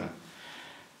factors?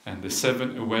 And the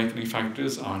 7 awakening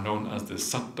factors are known as the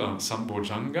Satta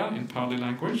Sambojjhanga in Pali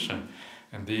language.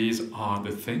 And these are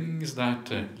the things that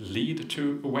lead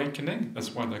to awakening.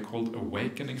 That's why they're called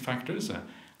awakening factors.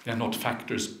 They are not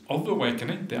factors of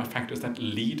awakening, they are factors that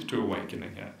lead to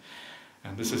awakening.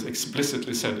 And this is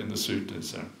explicitly said in the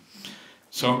suttas.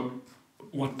 So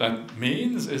what that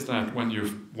means is that when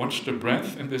you watch the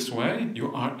breath in this way,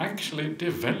 you are actually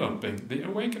developing the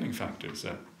awakening factors.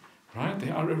 Right?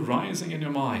 They are arising in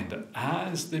your mind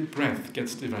as the breath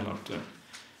gets developed,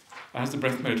 as the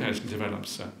breath meditation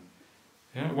develops.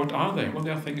 Yeah, what are they? Well,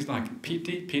 they are things like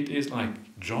piti. Piti is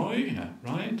like joy,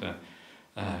 right?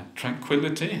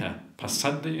 Tranquility,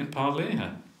 passaddhi in Pali,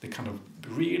 the kind of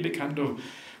really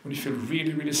when you feel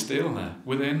really, really still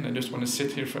within and just want to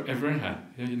sit here forever.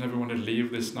 You never want to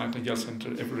leave this Nightingale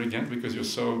Center ever again because you're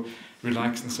so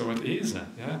relaxed and so at ease.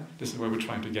 This is where we're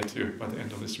trying to get to by the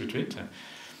end of this retreat.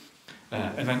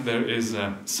 And then there is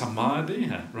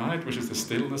samadhi, right, which is the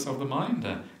stillness of the mind.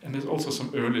 And there's also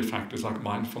some early factors like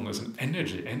mindfulness and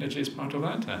energy. Energy is part of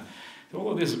that. All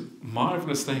of these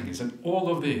marvelous things, and all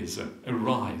of these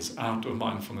arise out of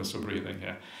mindfulness of breathing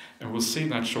here. And we'll see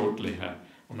that shortly,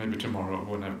 or maybe tomorrow,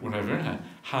 whenever,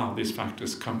 how these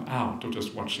factors come out of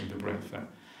just watching the breath.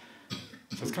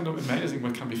 So it's kind of amazing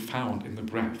what can be found in the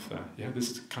breath.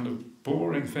 This kind of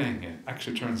boring thing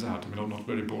actually turns out, not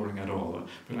very boring at all,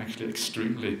 but actually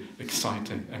extremely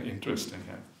exciting and interesting.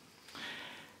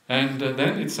 And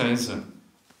then it says,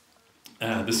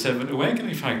 the 7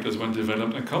 awakening factors, when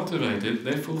developed and cultivated,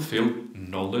 they fulfill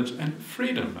knowledge and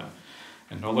freedom.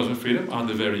 And knowledge and freedom are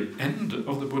the very end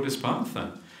of the Buddhist path.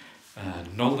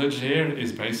 Knowledge here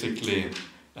is basically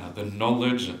the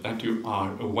knowledge that you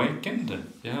are awakened.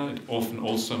 It often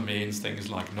also means things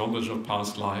like knowledge of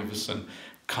past lives and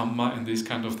karma and these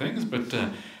kind of things, but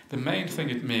the main thing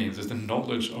it means is the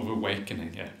knowledge of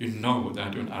awakening. You know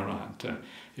that you're an arahant.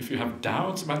 If you have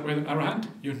doubts about whether you're an arahant,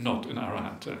 you're not an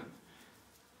arahant.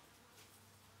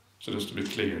 So just to be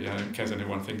clear, in case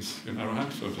anyone thinks you're an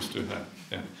arahant, so just do that.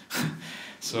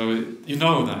 So you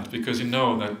know that because you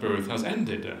know that birth has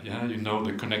ended. You know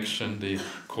the connection, the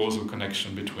causal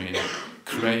connection between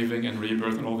craving and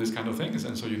rebirth and all these kind of things,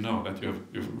 and so you know that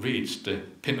you've reached the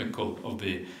pinnacle of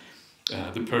the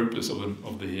purpose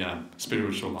of the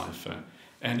spiritual life,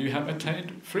 and you have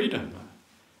attained freedom.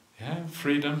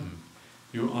 Freedom.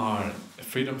 You are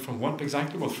freedom from what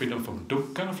exactly? Well, freedom from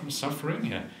dukkha, from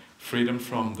suffering. Freedom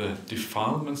from the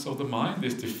defilements of the mind,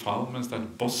 these defilements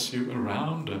that boss you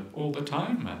around all the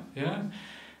time.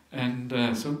 And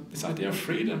so this idea of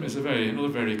freedom is another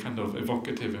very kind of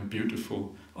evocative and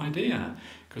beautiful idea,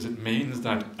 because it means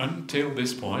that until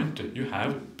this point you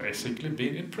have basically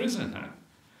been in prison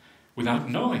without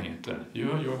knowing it.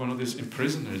 You're one of these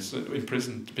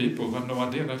imprisoned people who have no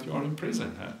idea that you are in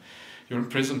prison. You're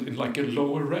imprisoned in like a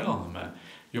lower realm.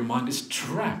 Your mind is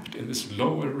trapped in this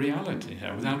lower reality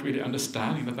without really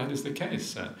understanding that is the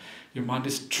case. Your mind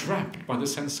is trapped by the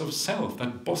sense of self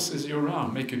that bosses you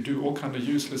around, make you do all kind of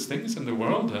useless things in the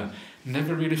world,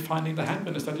 never really finding the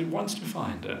happiness that it wants to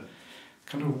find.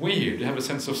 Kind of weird. You have a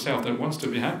sense of self that wants to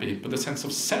be happy, but the sense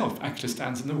of self actually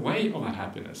stands in the way of that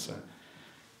happiness.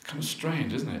 Kind of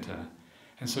strange, isn't it?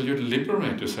 And so you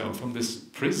liberate yourself from this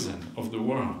prison of the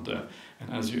world.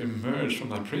 And as you emerge from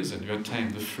that prison, you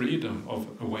attain the freedom of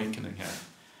awakening.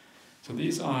 So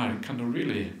these are kind of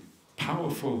really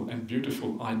powerful and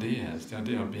beautiful ideas, the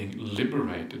idea of being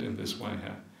liberated in this way.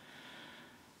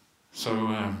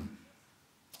 So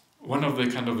one of the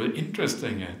kind of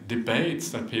interesting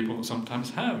debates that people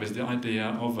sometimes have is the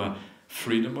idea of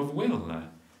freedom of will.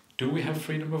 Do we have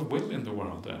freedom of will in the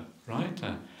world? Right?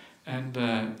 And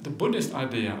the Buddhist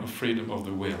idea of freedom of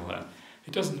the will,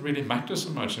 it doesn't really matter so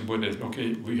much in Buddhism.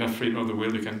 Okay, we have freedom of the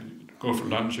will, you can go for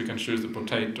lunch, you can choose the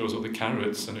potatoes or the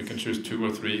carrots, and you can choose 2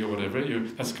 or 3 or whatever.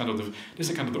 This is kind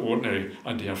of the ordinary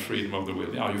idea of freedom of the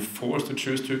will. Are you forced to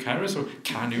choose 2 carrots, or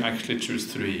can you actually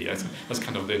choose 3? That's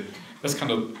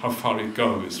kind of how far it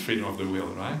goes, freedom of the will,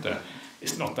 right?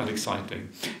 It's not that exciting.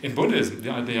 In Buddhism,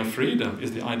 the idea of freedom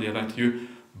is the idea that you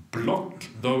block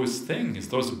those things,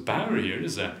 those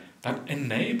barriers that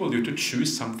enable you to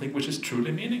choose something which is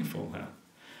truly meaningful.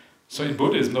 So in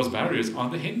Buddhism, those barriers are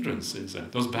the hindrances.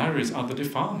 Those barriers are the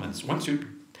defilements. Once you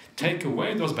take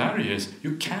away those barriers,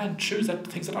 you can choose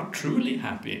things that are truly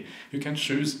happy. You can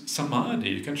choose samadhi,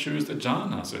 you can choose the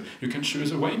jhanas, you can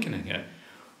choose awakening.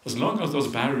 As long as those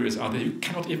barriers are there, you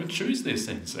cannot even choose these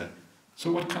things.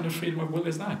 So what kind of freedom of will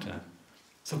is that?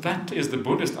 So that is the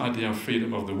Buddhist idea of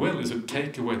freedom of the will, is to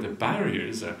take away the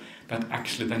barriers that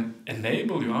actually then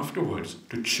enable you afterwards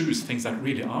to choose things that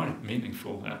really are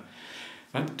meaningful.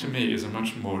 That to me is a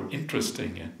much more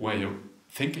interesting way of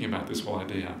thinking about this whole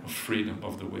idea of freedom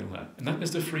of the will. And that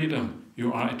is the freedom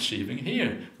you are achieving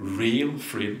here, real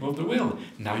freedom of the will.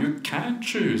 Now you can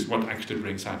choose what actually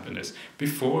brings happiness.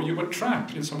 Before you were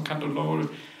trapped in some kind of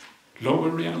lower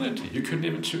reality. You couldn't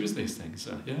even choose these things.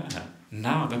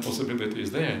 Now that possibility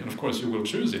is there, and of course you will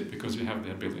choose it because you have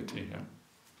the ability.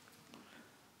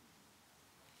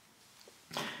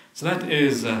 So that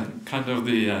is kind of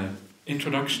the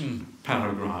introduction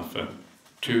paragraph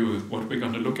to what we're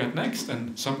going to look at next.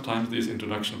 And sometimes these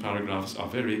introduction paragraphs are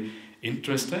very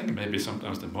interesting, maybe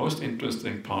sometimes the most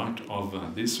interesting part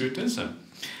of these suttas.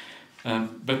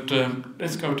 But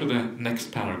let's go to the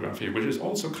next paragraph here, which is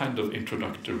also kind of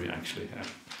introductory actually.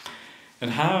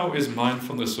 And how is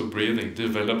mindfulness of breathing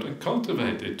developed and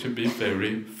cultivated to be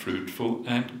very fruitful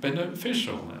and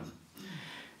beneficial?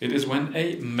 It is when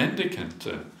a mendicant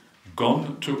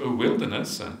gone to a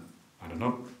wilderness, I don't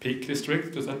know, Peak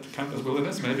District, does that count as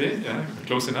wilderness? Maybe, yeah,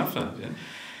 close enough.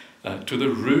 To the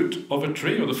root of a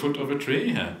tree or the foot of a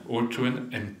tree, or to an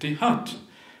empty hut,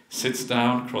 sits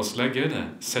down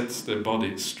cross-legged, sets the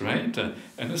body straight,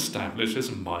 and establishes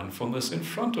mindfulness in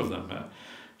front of them.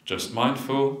 Just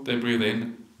mindful, they breathe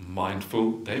in,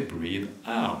 mindful, they breathe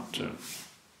out.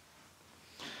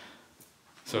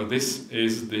 So this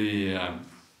is the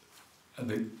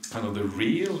kind of the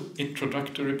real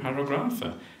introductory paragraph,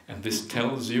 and this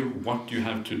tells you what you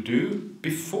have to do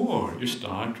before you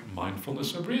start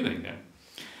mindfulness of breathing.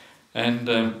 And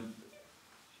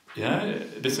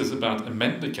this is about a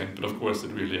mendicant, but of course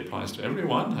it really applies to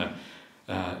everyone.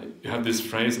 You have this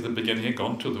phrase at the beginning,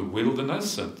 gone to the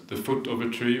wilderness, the foot of a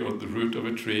tree or the root of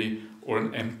a tree or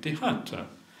an empty hut.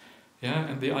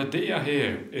 And the idea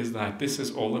here is that this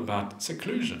is all about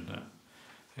seclusion.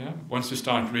 Once you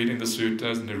start reading the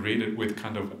suttas and you read it with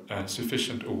kind of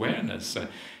sufficient awareness,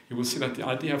 you will see that the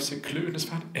idea of seclusion is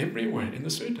found everywhere in the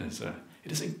suttas.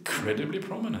 It is incredibly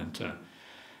prominent.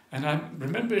 And I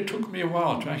remember it took me a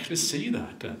while to actually see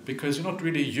that, because you're not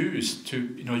really used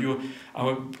to,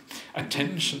 our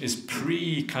attention is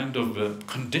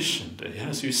conditioned.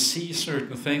 So you see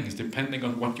certain things depending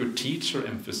on what your teacher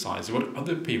emphasizes, what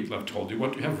other people have told you,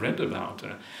 what you have read about.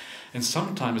 And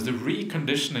sometimes the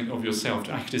reconditioning of yourself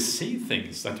to actually see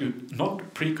things that you're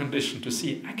not preconditioned to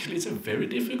see, actually it's very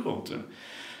difficult.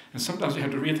 And sometimes you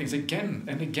have to read things again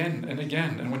and again and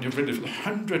again. And when you've read it for the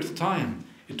 100th time,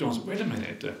 it dawns, wait a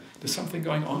minute, there's something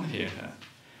going on here.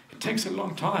 It takes a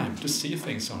long time to see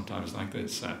things sometimes like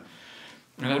this. And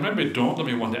I remember it dawned on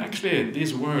me one day, actually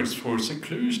these words for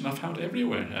seclusion are found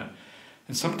everywhere.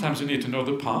 And sometimes you need to know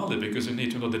the Pali, because you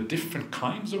need to know the different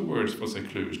kinds of words for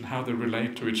seclusion, how they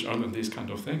relate to each other and these kind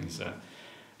of things.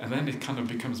 And then it kind of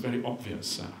becomes very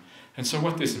obvious. And so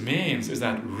what this means is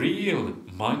that real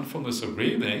mindfulness of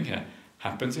breathing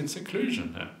happens in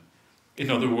seclusion. In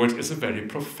other words, it's a very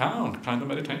profound kind of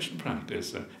meditation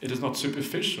practice. It is not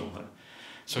superficial.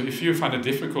 So if you find it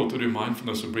difficult to do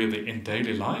mindfulness of breathing in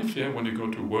daily life, when you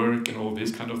go to work and all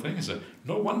these kind of things,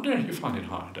 no wonder you find it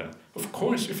hard. Of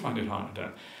course you find it hard.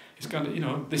 It's kind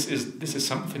of, this is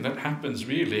something that happens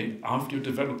really after you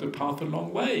develop the path a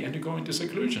long way and you go into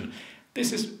seclusion.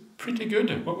 This is pretty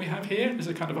good. What we have here is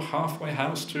a kind of a halfway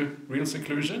house to real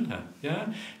seclusion.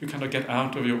 You kind of get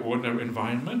out of your ordinary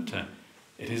environment.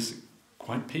 It is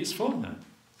quite peaceful.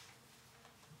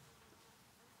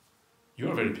 You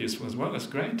are very peaceful as well. That's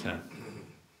great.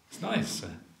 It's nice.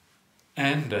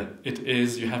 And it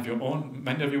is, you have your own,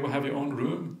 many of you will have your own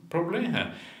room probably.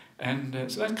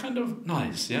 And so that's kind of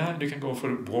nice, yeah. You can go for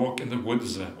a walk in the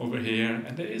woods over here,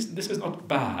 and this is not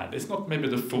bad. It's not maybe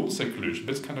the full seclusion,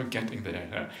 but it's kind of getting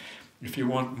there. If you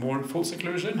want more full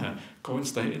seclusion, go and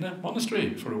stay in a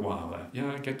monastery for a while.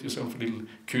 Yeah, get yourself a little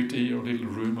kuti or a little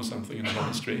room or something in a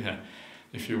monastery.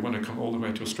 If you want to come all the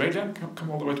way to Australia,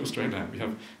 come all the way to Australia. We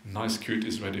have nice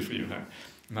kutis ready for you.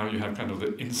 Now you have kind of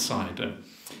the inside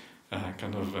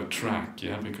kind of track,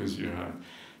 yeah, because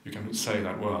you can say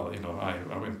that, well,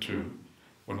 I went to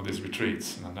one of these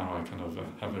retreats, and now I kind of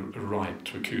have a right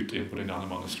to a kuti and put it down a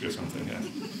monastery or something. Yeah.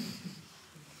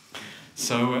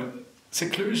 So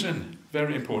seclusion,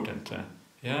 very important.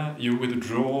 Yeah, you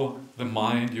withdraw the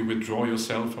mind, you withdraw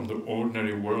yourself from the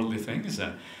ordinary worldly things,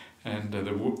 and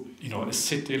a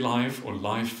city life or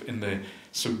life in the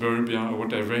suburbia or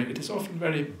whatever. It is often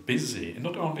very busy, and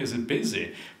not only is it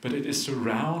busy, but it is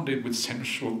surrounded with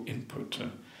sensual input.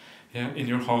 Yeah, in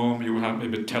your home you have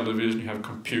maybe television, you have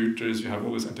computers, you have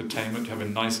all this entertainment, you have a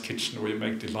nice kitchen where you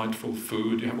make delightful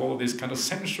food, you have all this kind of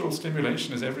sensual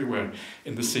stimulation is everywhere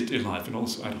in the city life and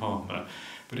also at home.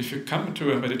 But if you come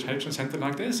to a meditation center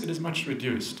like this, it is much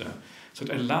reduced. So it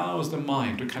allows the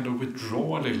mind to kind of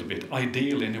withdraw a little bit,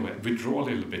 ideally anyway, withdraw a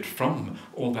little bit from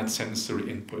all that sensory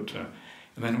input.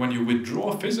 And then when you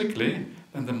withdraw physically,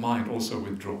 then the mind also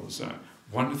withdraws.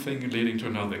 One thing leading to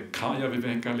another, kaya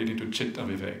viveka leading to chitta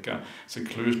viveka,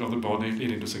 seclusion of the body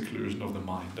leading to seclusion of the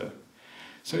mind.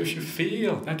 So if you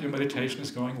feel that your meditation is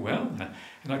going well,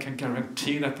 and I can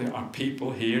guarantee that there are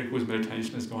people here whose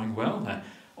meditation is going well,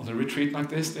 on a retreat like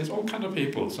this, there's all kind of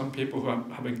people. Some people who are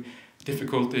having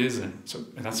difficulties, and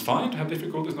that's fine to have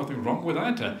difficulties, nothing wrong with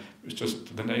that. It's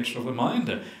just the nature of the mind.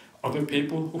 Other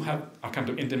people who are kind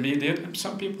of intermediate, and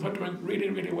some people who are doing really,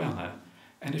 really well.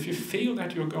 And if you feel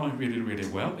that you're going really, really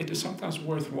well, it is sometimes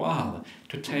worthwhile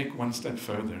to take one step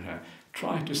further.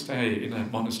 Try to stay in a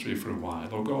monastery for a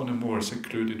while, or go on a more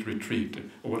secluded retreat,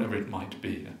 or whatever it might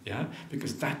be. Yeah,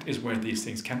 because that is where these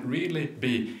things can really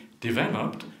be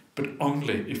developed, but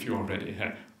only if you are ready.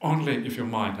 Only if your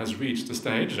mind has reached the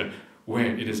stage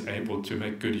where it is able to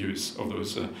make good use of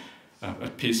those a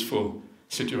peaceful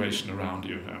situation around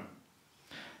you.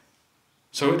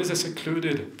 So it is a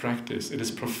secluded practice, it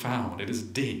is profound, it is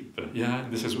deep, yeah?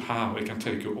 This is how it can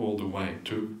take you all the way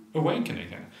to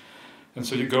awakening. And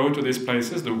so you go to these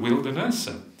places, the wilderness,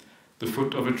 the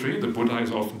foot of a tree. The Buddha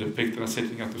is often depicted as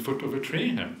sitting at the foot of a tree.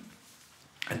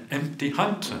 An empty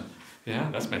hut, yeah,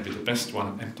 that's maybe the best one,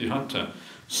 an empty hut.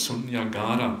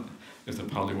 Sunyagara is the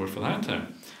Pali word for that.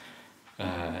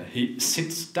 He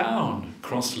sits down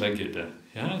cross-legged,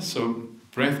 yeah, so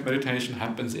breath meditation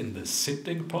happens in the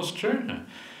sitting posture.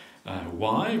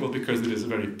 Why? Well, because it is a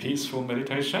very peaceful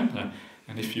meditation,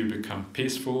 and if you become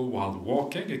peaceful while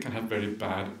walking, it can have very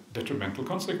bad detrimental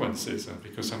consequences,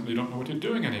 because suddenly you don't know what you're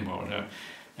doing anymore,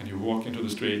 and you walk into the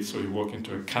streets, or you walk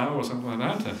into a cow or something like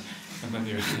that, and then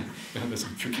there's a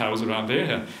few cows around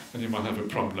there, then you might have a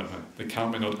problem. The cow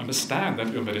may not understand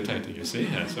that you're meditating, you see.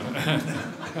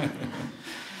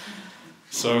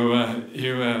 So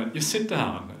you sit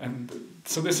down, and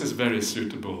so this is very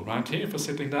suitable right here for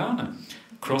sitting down.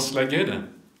 Cross-legged.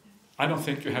 I don't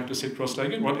think you have to sit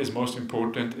cross-legged. What is most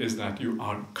important is that you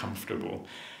are comfortable.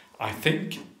 I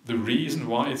think the reason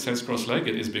why it says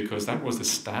cross-legged is because that was the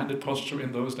standard posture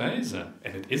in those days, and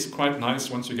it is quite nice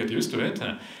once you get used to it.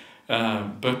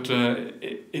 But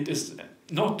it is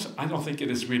not, I don't think it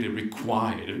is really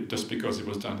required just because it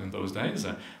was done in those days.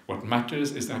 What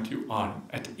matters is that you are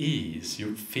at ease.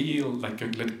 You feel like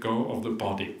you let go of the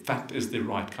body. That is the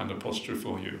right kind of posture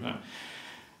for you.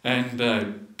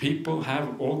 And people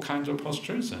have all kinds of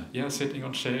postures. Yeah, sitting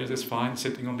on chairs is fine.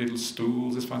 Sitting on little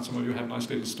stools is fine. Some of you have nice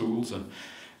little stools.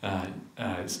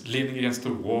 Leaning against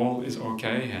the wall is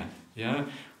okay. Yeah,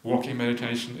 walking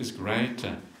meditation is great.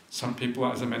 Some people,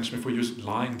 as I mentioned before, use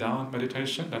lying down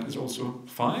meditation. That is also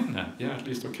fine. Yeah, at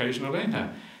least occasionally.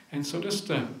 And so just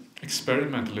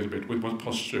experiment a little bit with what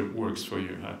posture works for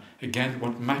you. Again,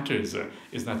 what matters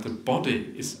is that the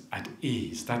body is at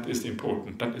ease. That is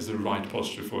important. That is the right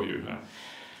posture for you.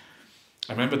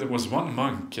 I remember there was one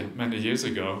monk many years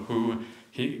ago who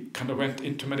he kind of went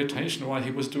into meditation while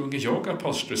he was doing a yoga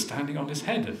posture, standing on his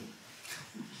head.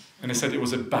 And he said it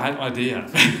was a bad idea.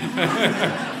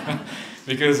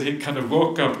 Because he kind of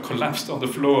woke up, collapsed on the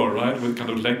floor, right, with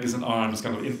kind of legs and arms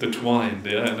kind of intertwined,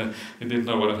 yeah, and he didn't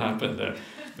know what had happened there.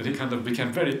 But he kind of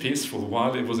became very peaceful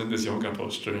while he was in this yoga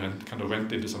posture, and kind of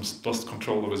went into some lost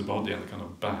control of his body, and kind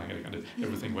of bang, and kind of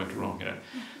everything went wrong. Yeah.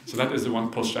 So that is the one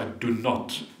posture I do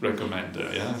not recommend.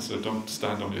 Yeah. So don't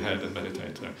stand on your head and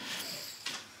meditate.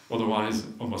 Otherwise,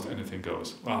 almost anything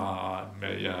goes.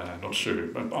 Not sure.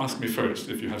 But ask me first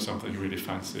if you have something really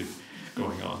fancy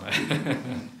going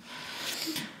on.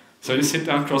 So you sit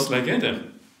down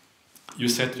cross-legged. You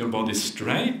set your body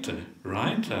straight,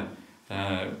 right?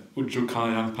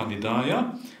 Ujjukayam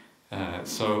panidaya.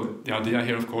 So the idea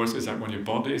here, of course, is that when your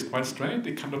body is quite straight,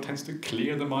 it kind of tends to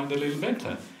clear the mind a little bit.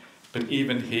 But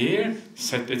even here,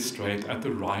 set it straight at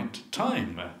the right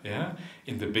time. Yeah.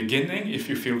 In the beginning, if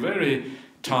you feel very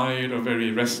tired or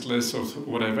very restless or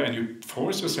whatever, and you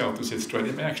force yourself to sit straight,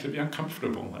 it may actually be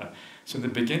uncomfortable. So in the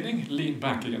beginning, lean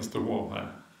back against the wall.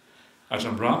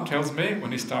 Ajahn Brahm tells me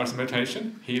when he starts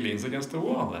meditation, he leans against the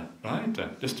wall,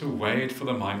 right? Just to wait for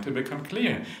the mind to become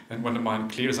clear. And when the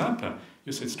mind clears up,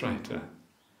 you sit straight.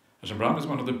 Ajahn Brahm is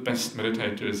one of the best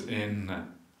meditators in,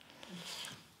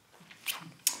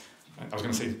 I was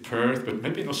going to say in Perth, but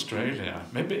maybe in Australia,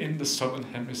 maybe in the southern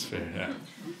hemisphere.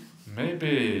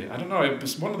 Maybe, I don't know,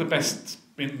 it's one of the best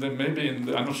in the,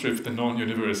 I'm not sure if the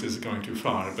non-universe is going too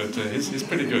far, but he's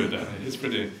pretty good. He's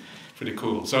pretty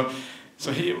cool. So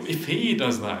if he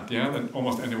does that, then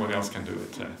almost anyone else can do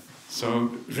it.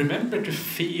 So remember to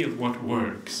feel what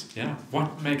works.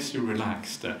 What makes you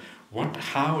relaxed?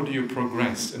 How do you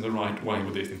progress in the right way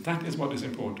with this? And that is what is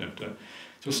important.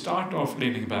 So start off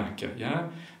leaning back.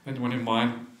 And when your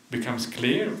mind becomes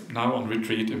clear, now on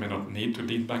retreat you may not need to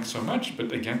lean back so much,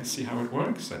 but again see how it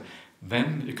works.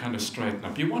 Then you kind of straighten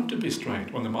up. You want to be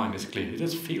straight when the mind is clear. It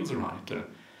just feels right.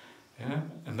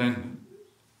 And then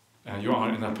you are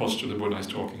in that posture the Buddha is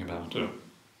talking about.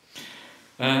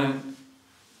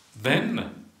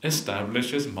 Then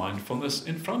establishes mindfulness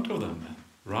in front of them,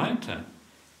 right?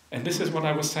 And this is what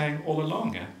I was saying all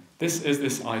along. This is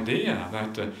this idea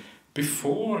that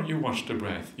before you watch the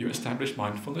breath, you establish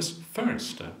mindfulness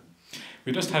first.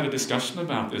 We just had a discussion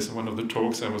about this in one of the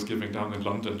talks I was giving down in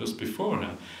London just before,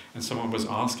 and someone was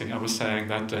asking, I was saying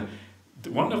that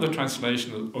one of the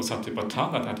translations of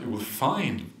Satipatthana that you will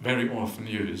find very often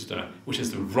used, which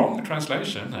is the wrong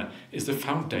translation, is the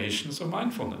foundations of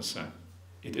mindfulness.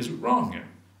 It is wrong.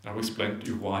 I will explain to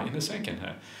you why in a second.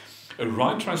 A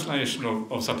right translation of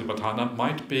Satipatthana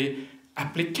might be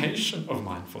application of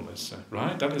mindfulness,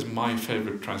 right? That is my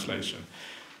favorite translation.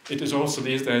 It is also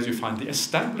these days you find the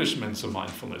establishments of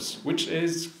mindfulness, which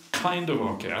is kind of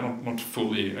okay. I don't not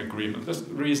fully agree, but that's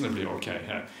reasonably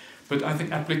okay. But I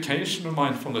think application of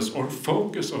mindfulness or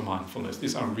focus of mindfulness,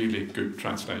 these are really good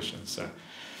translations.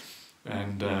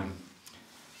 And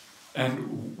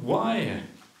why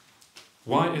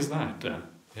is that?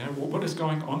 What is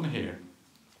going on here?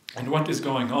 And what is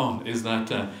going on is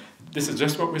that this is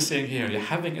just what we're seeing here. You're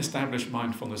having established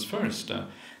mindfulness first.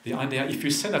 The idea, if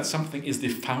you say that something is the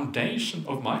foundation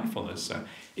of mindfulness,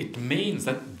 it means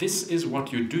that this is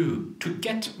what you do to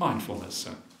get mindfulness.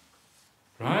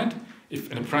 Right?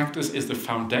 If a practice is the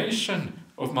foundation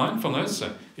of mindfulness,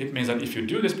 it means that if you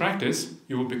do this practice,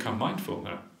 you will become mindful.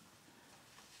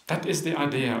 That is the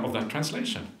idea of that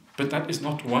translation. But that is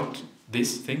not what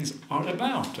these things are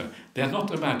about. They are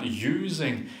not about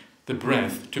using the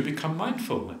breath to become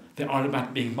mindful. They are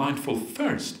about being mindful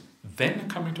first, then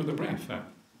coming to the breath.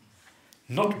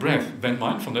 Not breath, then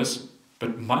mindfulness,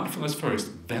 but mindfulness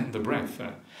first, then the breath.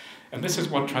 And this is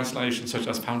what translations such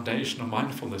as foundation of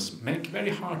mindfulness make very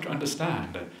hard to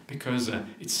understand, because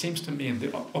it seems to mean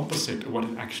the opposite of what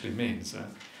it actually means.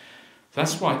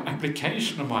 That's why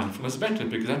application of mindfulness is better,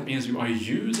 because that means you are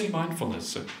using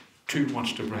mindfulness to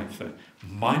watch the breath.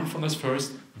 Mindfulness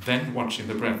first, then watching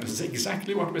the breath. This is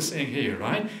exactly what we're saying here,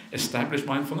 right? Establish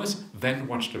mindfulness, then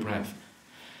watch the breath.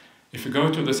 If you go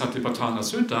to the Satipatthana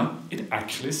Sutta, it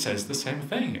actually says the same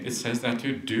thing. It says that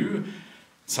you do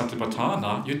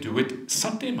Satipatthana, you do it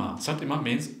satima. Satima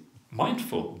means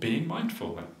mindful, being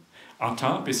mindful.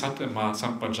 Atapi satima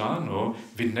sampajano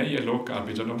vinaya loka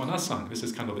abhijano manasang. This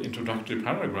is kind of the introductory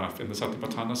paragraph in the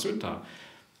Satipatthana Sutta.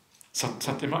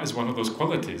 Satima is one of those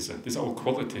qualities. These are all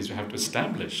qualities you have to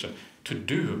establish to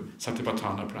do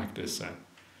Satipatthana practice.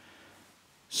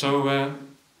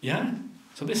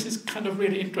 So this is kind of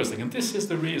really interesting, and this is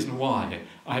the reason why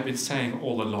I've been saying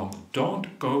all along,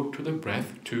 don't go to the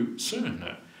breath too soon.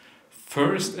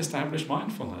 First establish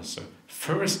mindfulness.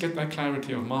 First get that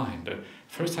clarity of mind.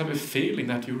 First have a feeling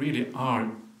that you really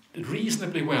are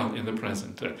reasonably well in the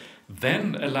present.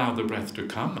 Then allow the breath to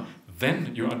come.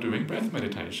 Then you are doing breath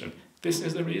meditation. This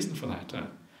is the reason for that.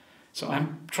 So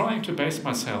I'm trying to base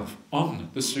myself on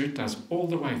the suttas all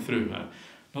the way through,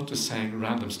 not just saying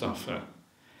random stuff.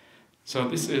 So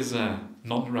this is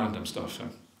non-random stuff,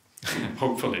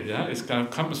 hopefully. It kind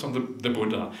of comes from the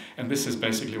Buddha, and this is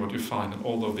basically what you find in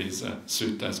all of these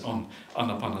suttas on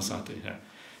Anapanasati.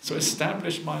 So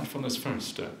establish mindfulness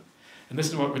first, and this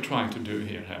is what we're trying to do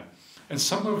here. And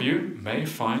some of you may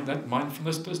find that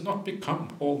mindfulness does not become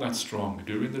all that strong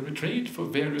during the retreat for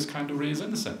various kind of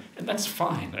reasons, and that's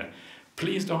fine.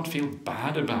 Please don't feel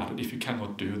bad about it if you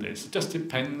cannot do this. It just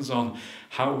depends on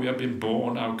how we have been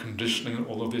born, our conditioning, and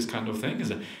all of these kind of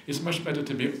things. It's much better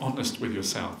to be honest with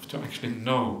yourself, to actually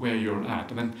know where you're at,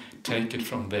 and then take it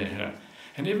from there.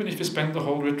 And even if you spend the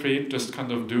whole retreat just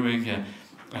kind of doing,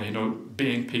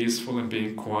 being peaceful and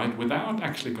being quiet without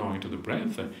actually going to the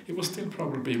breath, it will still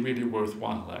probably be really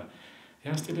worthwhile.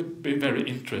 Still be very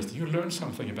interesting. You learn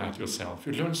something about yourself.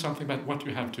 You learn something about what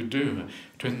you have to do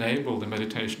to enable the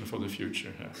meditation for the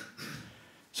future.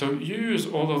 So use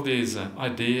all of these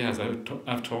ideas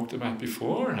I've talked about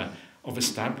before, of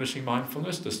establishing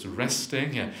mindfulness, just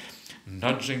resting,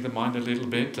 nudging the mind a little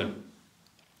bit,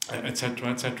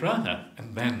 etc., etc.,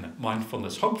 and then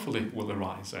mindfulness hopefully will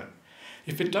arise.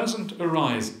 If it doesn't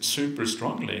arise super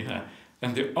strongly,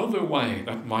 then the other way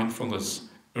that mindfulness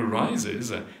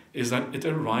arises is that it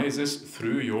arises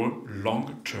through your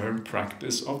long-term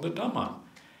practice of the Dhamma.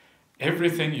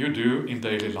 Everything you do in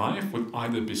daily life will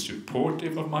either be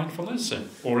supportive of mindfulness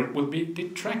or it will be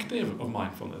detractive of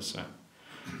mindfulness.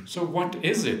 So what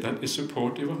is it that is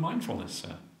supportive of mindfulness?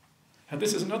 And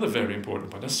this is another very important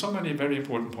point. There's so many very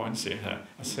important points here.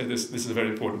 I say this is a very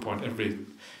important point every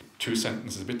 2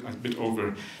 sentences, a bit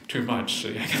over too much.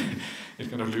 It's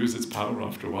going to lose its power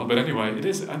after a while. But anyway,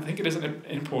 I think it is an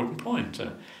important point.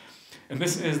 And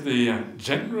this is the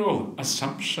general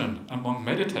assumption among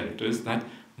meditators that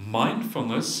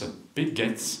mindfulness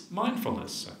begets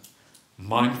mindfulness.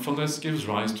 Mindfulness gives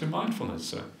rise to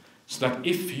mindfulness. So that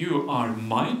if you are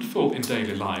mindful in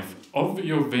daily life of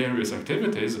your various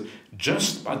activities,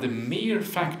 just by the mere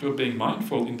fact of being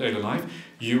mindful in daily life,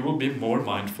 you will be more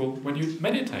mindful when you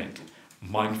meditate.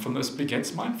 Mindfulness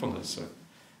begets mindfulness.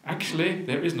 Actually,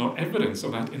 there is no evidence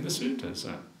of that in the suttas.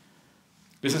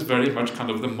 This is very much kind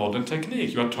of the modern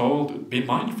technique. You are told, be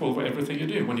mindful of everything you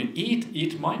do. When you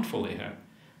eat mindfully.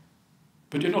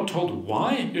 But you're not told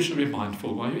why you should be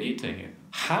mindful while you're eating.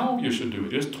 How you should do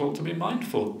it. You're just told to be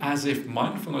mindful, as if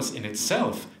mindfulness in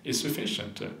itself is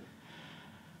sufficient.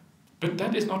 But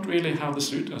that is not really how the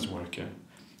suttas work.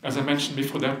 As I mentioned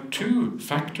before, there are 2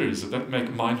 factors that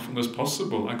make mindfulness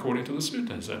possible according to the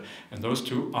suttas. And those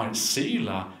 2 are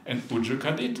sila and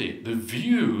ujjukaditi, the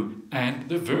view and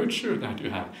the virtue that you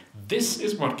have. This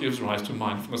is what gives rise to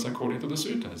mindfulness according to the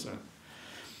suttas.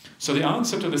 So the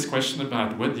answer to this question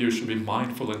about whether you should be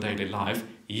mindful in daily life,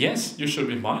 yes, you should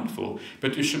be mindful,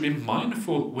 but you should be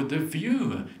mindful with the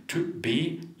view to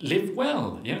live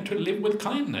well, to live with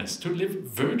kindness, to live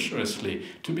virtuously,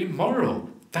 to be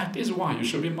moral. That is why you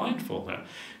should be mindful.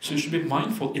 So you should be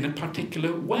mindful in a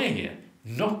particular way,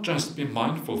 not just be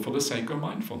mindful for the sake of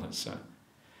mindfulness.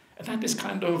 And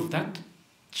that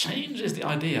changes the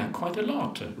idea quite a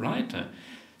lot, right?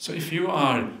 So if you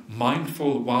are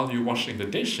mindful while you're washing the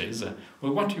dishes,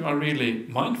 well, what you are really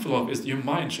mindful of is your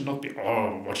mind should not be,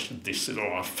 washing the dishes,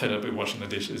 I'm fed up with washing the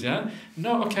dishes,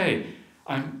 No, okay,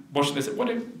 I'm washing this. What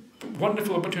a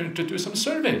wonderful opportunity to do some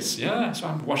service, So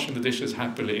I'm washing the dishes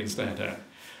happily instead.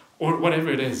 Or whatever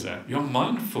it is, you're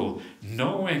mindful,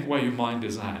 knowing where your mind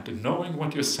is at, knowing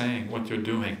what you're saying, what you're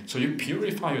doing. So you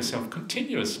purify yourself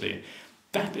continuously.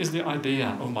 That is the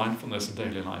idea of mindfulness in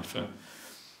daily life.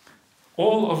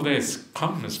 All of this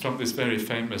comes from this very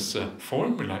famous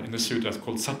formula in the suttas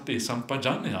called sati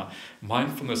sampajanya,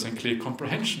 mindfulness and clear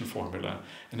comprehension formula.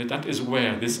 And that is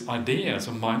where this idea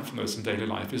of mindfulness in daily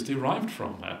life is derived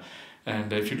from.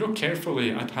 And if you look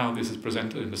carefully at how this is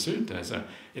presented in the suttas,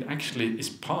 it actually is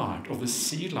part of the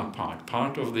sila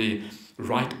part of the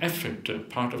right effort,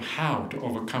 part of how to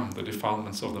overcome the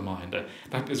defilements of the mind.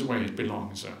 That is where it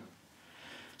belongs.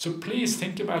 So please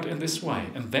think about it in this way,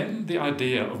 and then the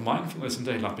idea of mindfulness in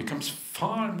daily life becomes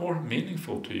far more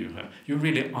meaningful to you. You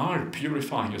really are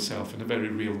purifying yourself in a very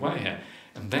real way,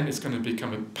 and then it's going to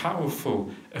become a powerful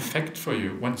effect for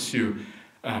you once you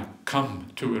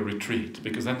come to a retreat,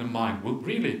 because then the mind will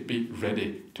really be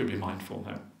ready to be mindful.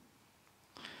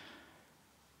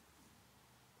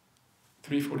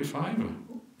 3:45?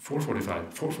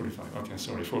 4:45? 4:45, okay,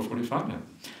 sorry, 4:45.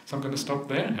 So I'm going to stop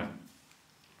there.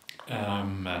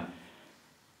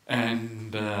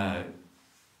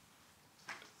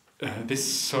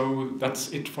 So that's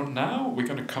it for now. We're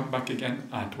going to come back again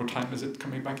at, what time is it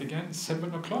coming back again?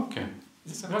 7 o'clock?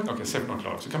 Is it 7 o'clock? Okay, 7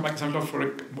 o'clock. So come back at 7 o'clock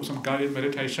for some guided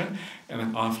meditation, and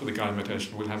then after the guided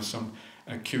meditation we'll have some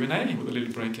Q&A with a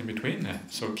little break in between.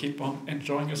 So keep on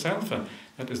enjoying yourself.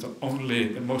 That is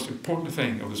the most important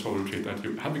thing of this whole retreat, that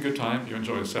you have a good time, you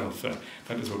enjoy yourself.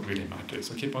 That is what really matters.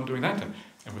 So keep on doing that, and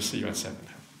we'll see you at 7.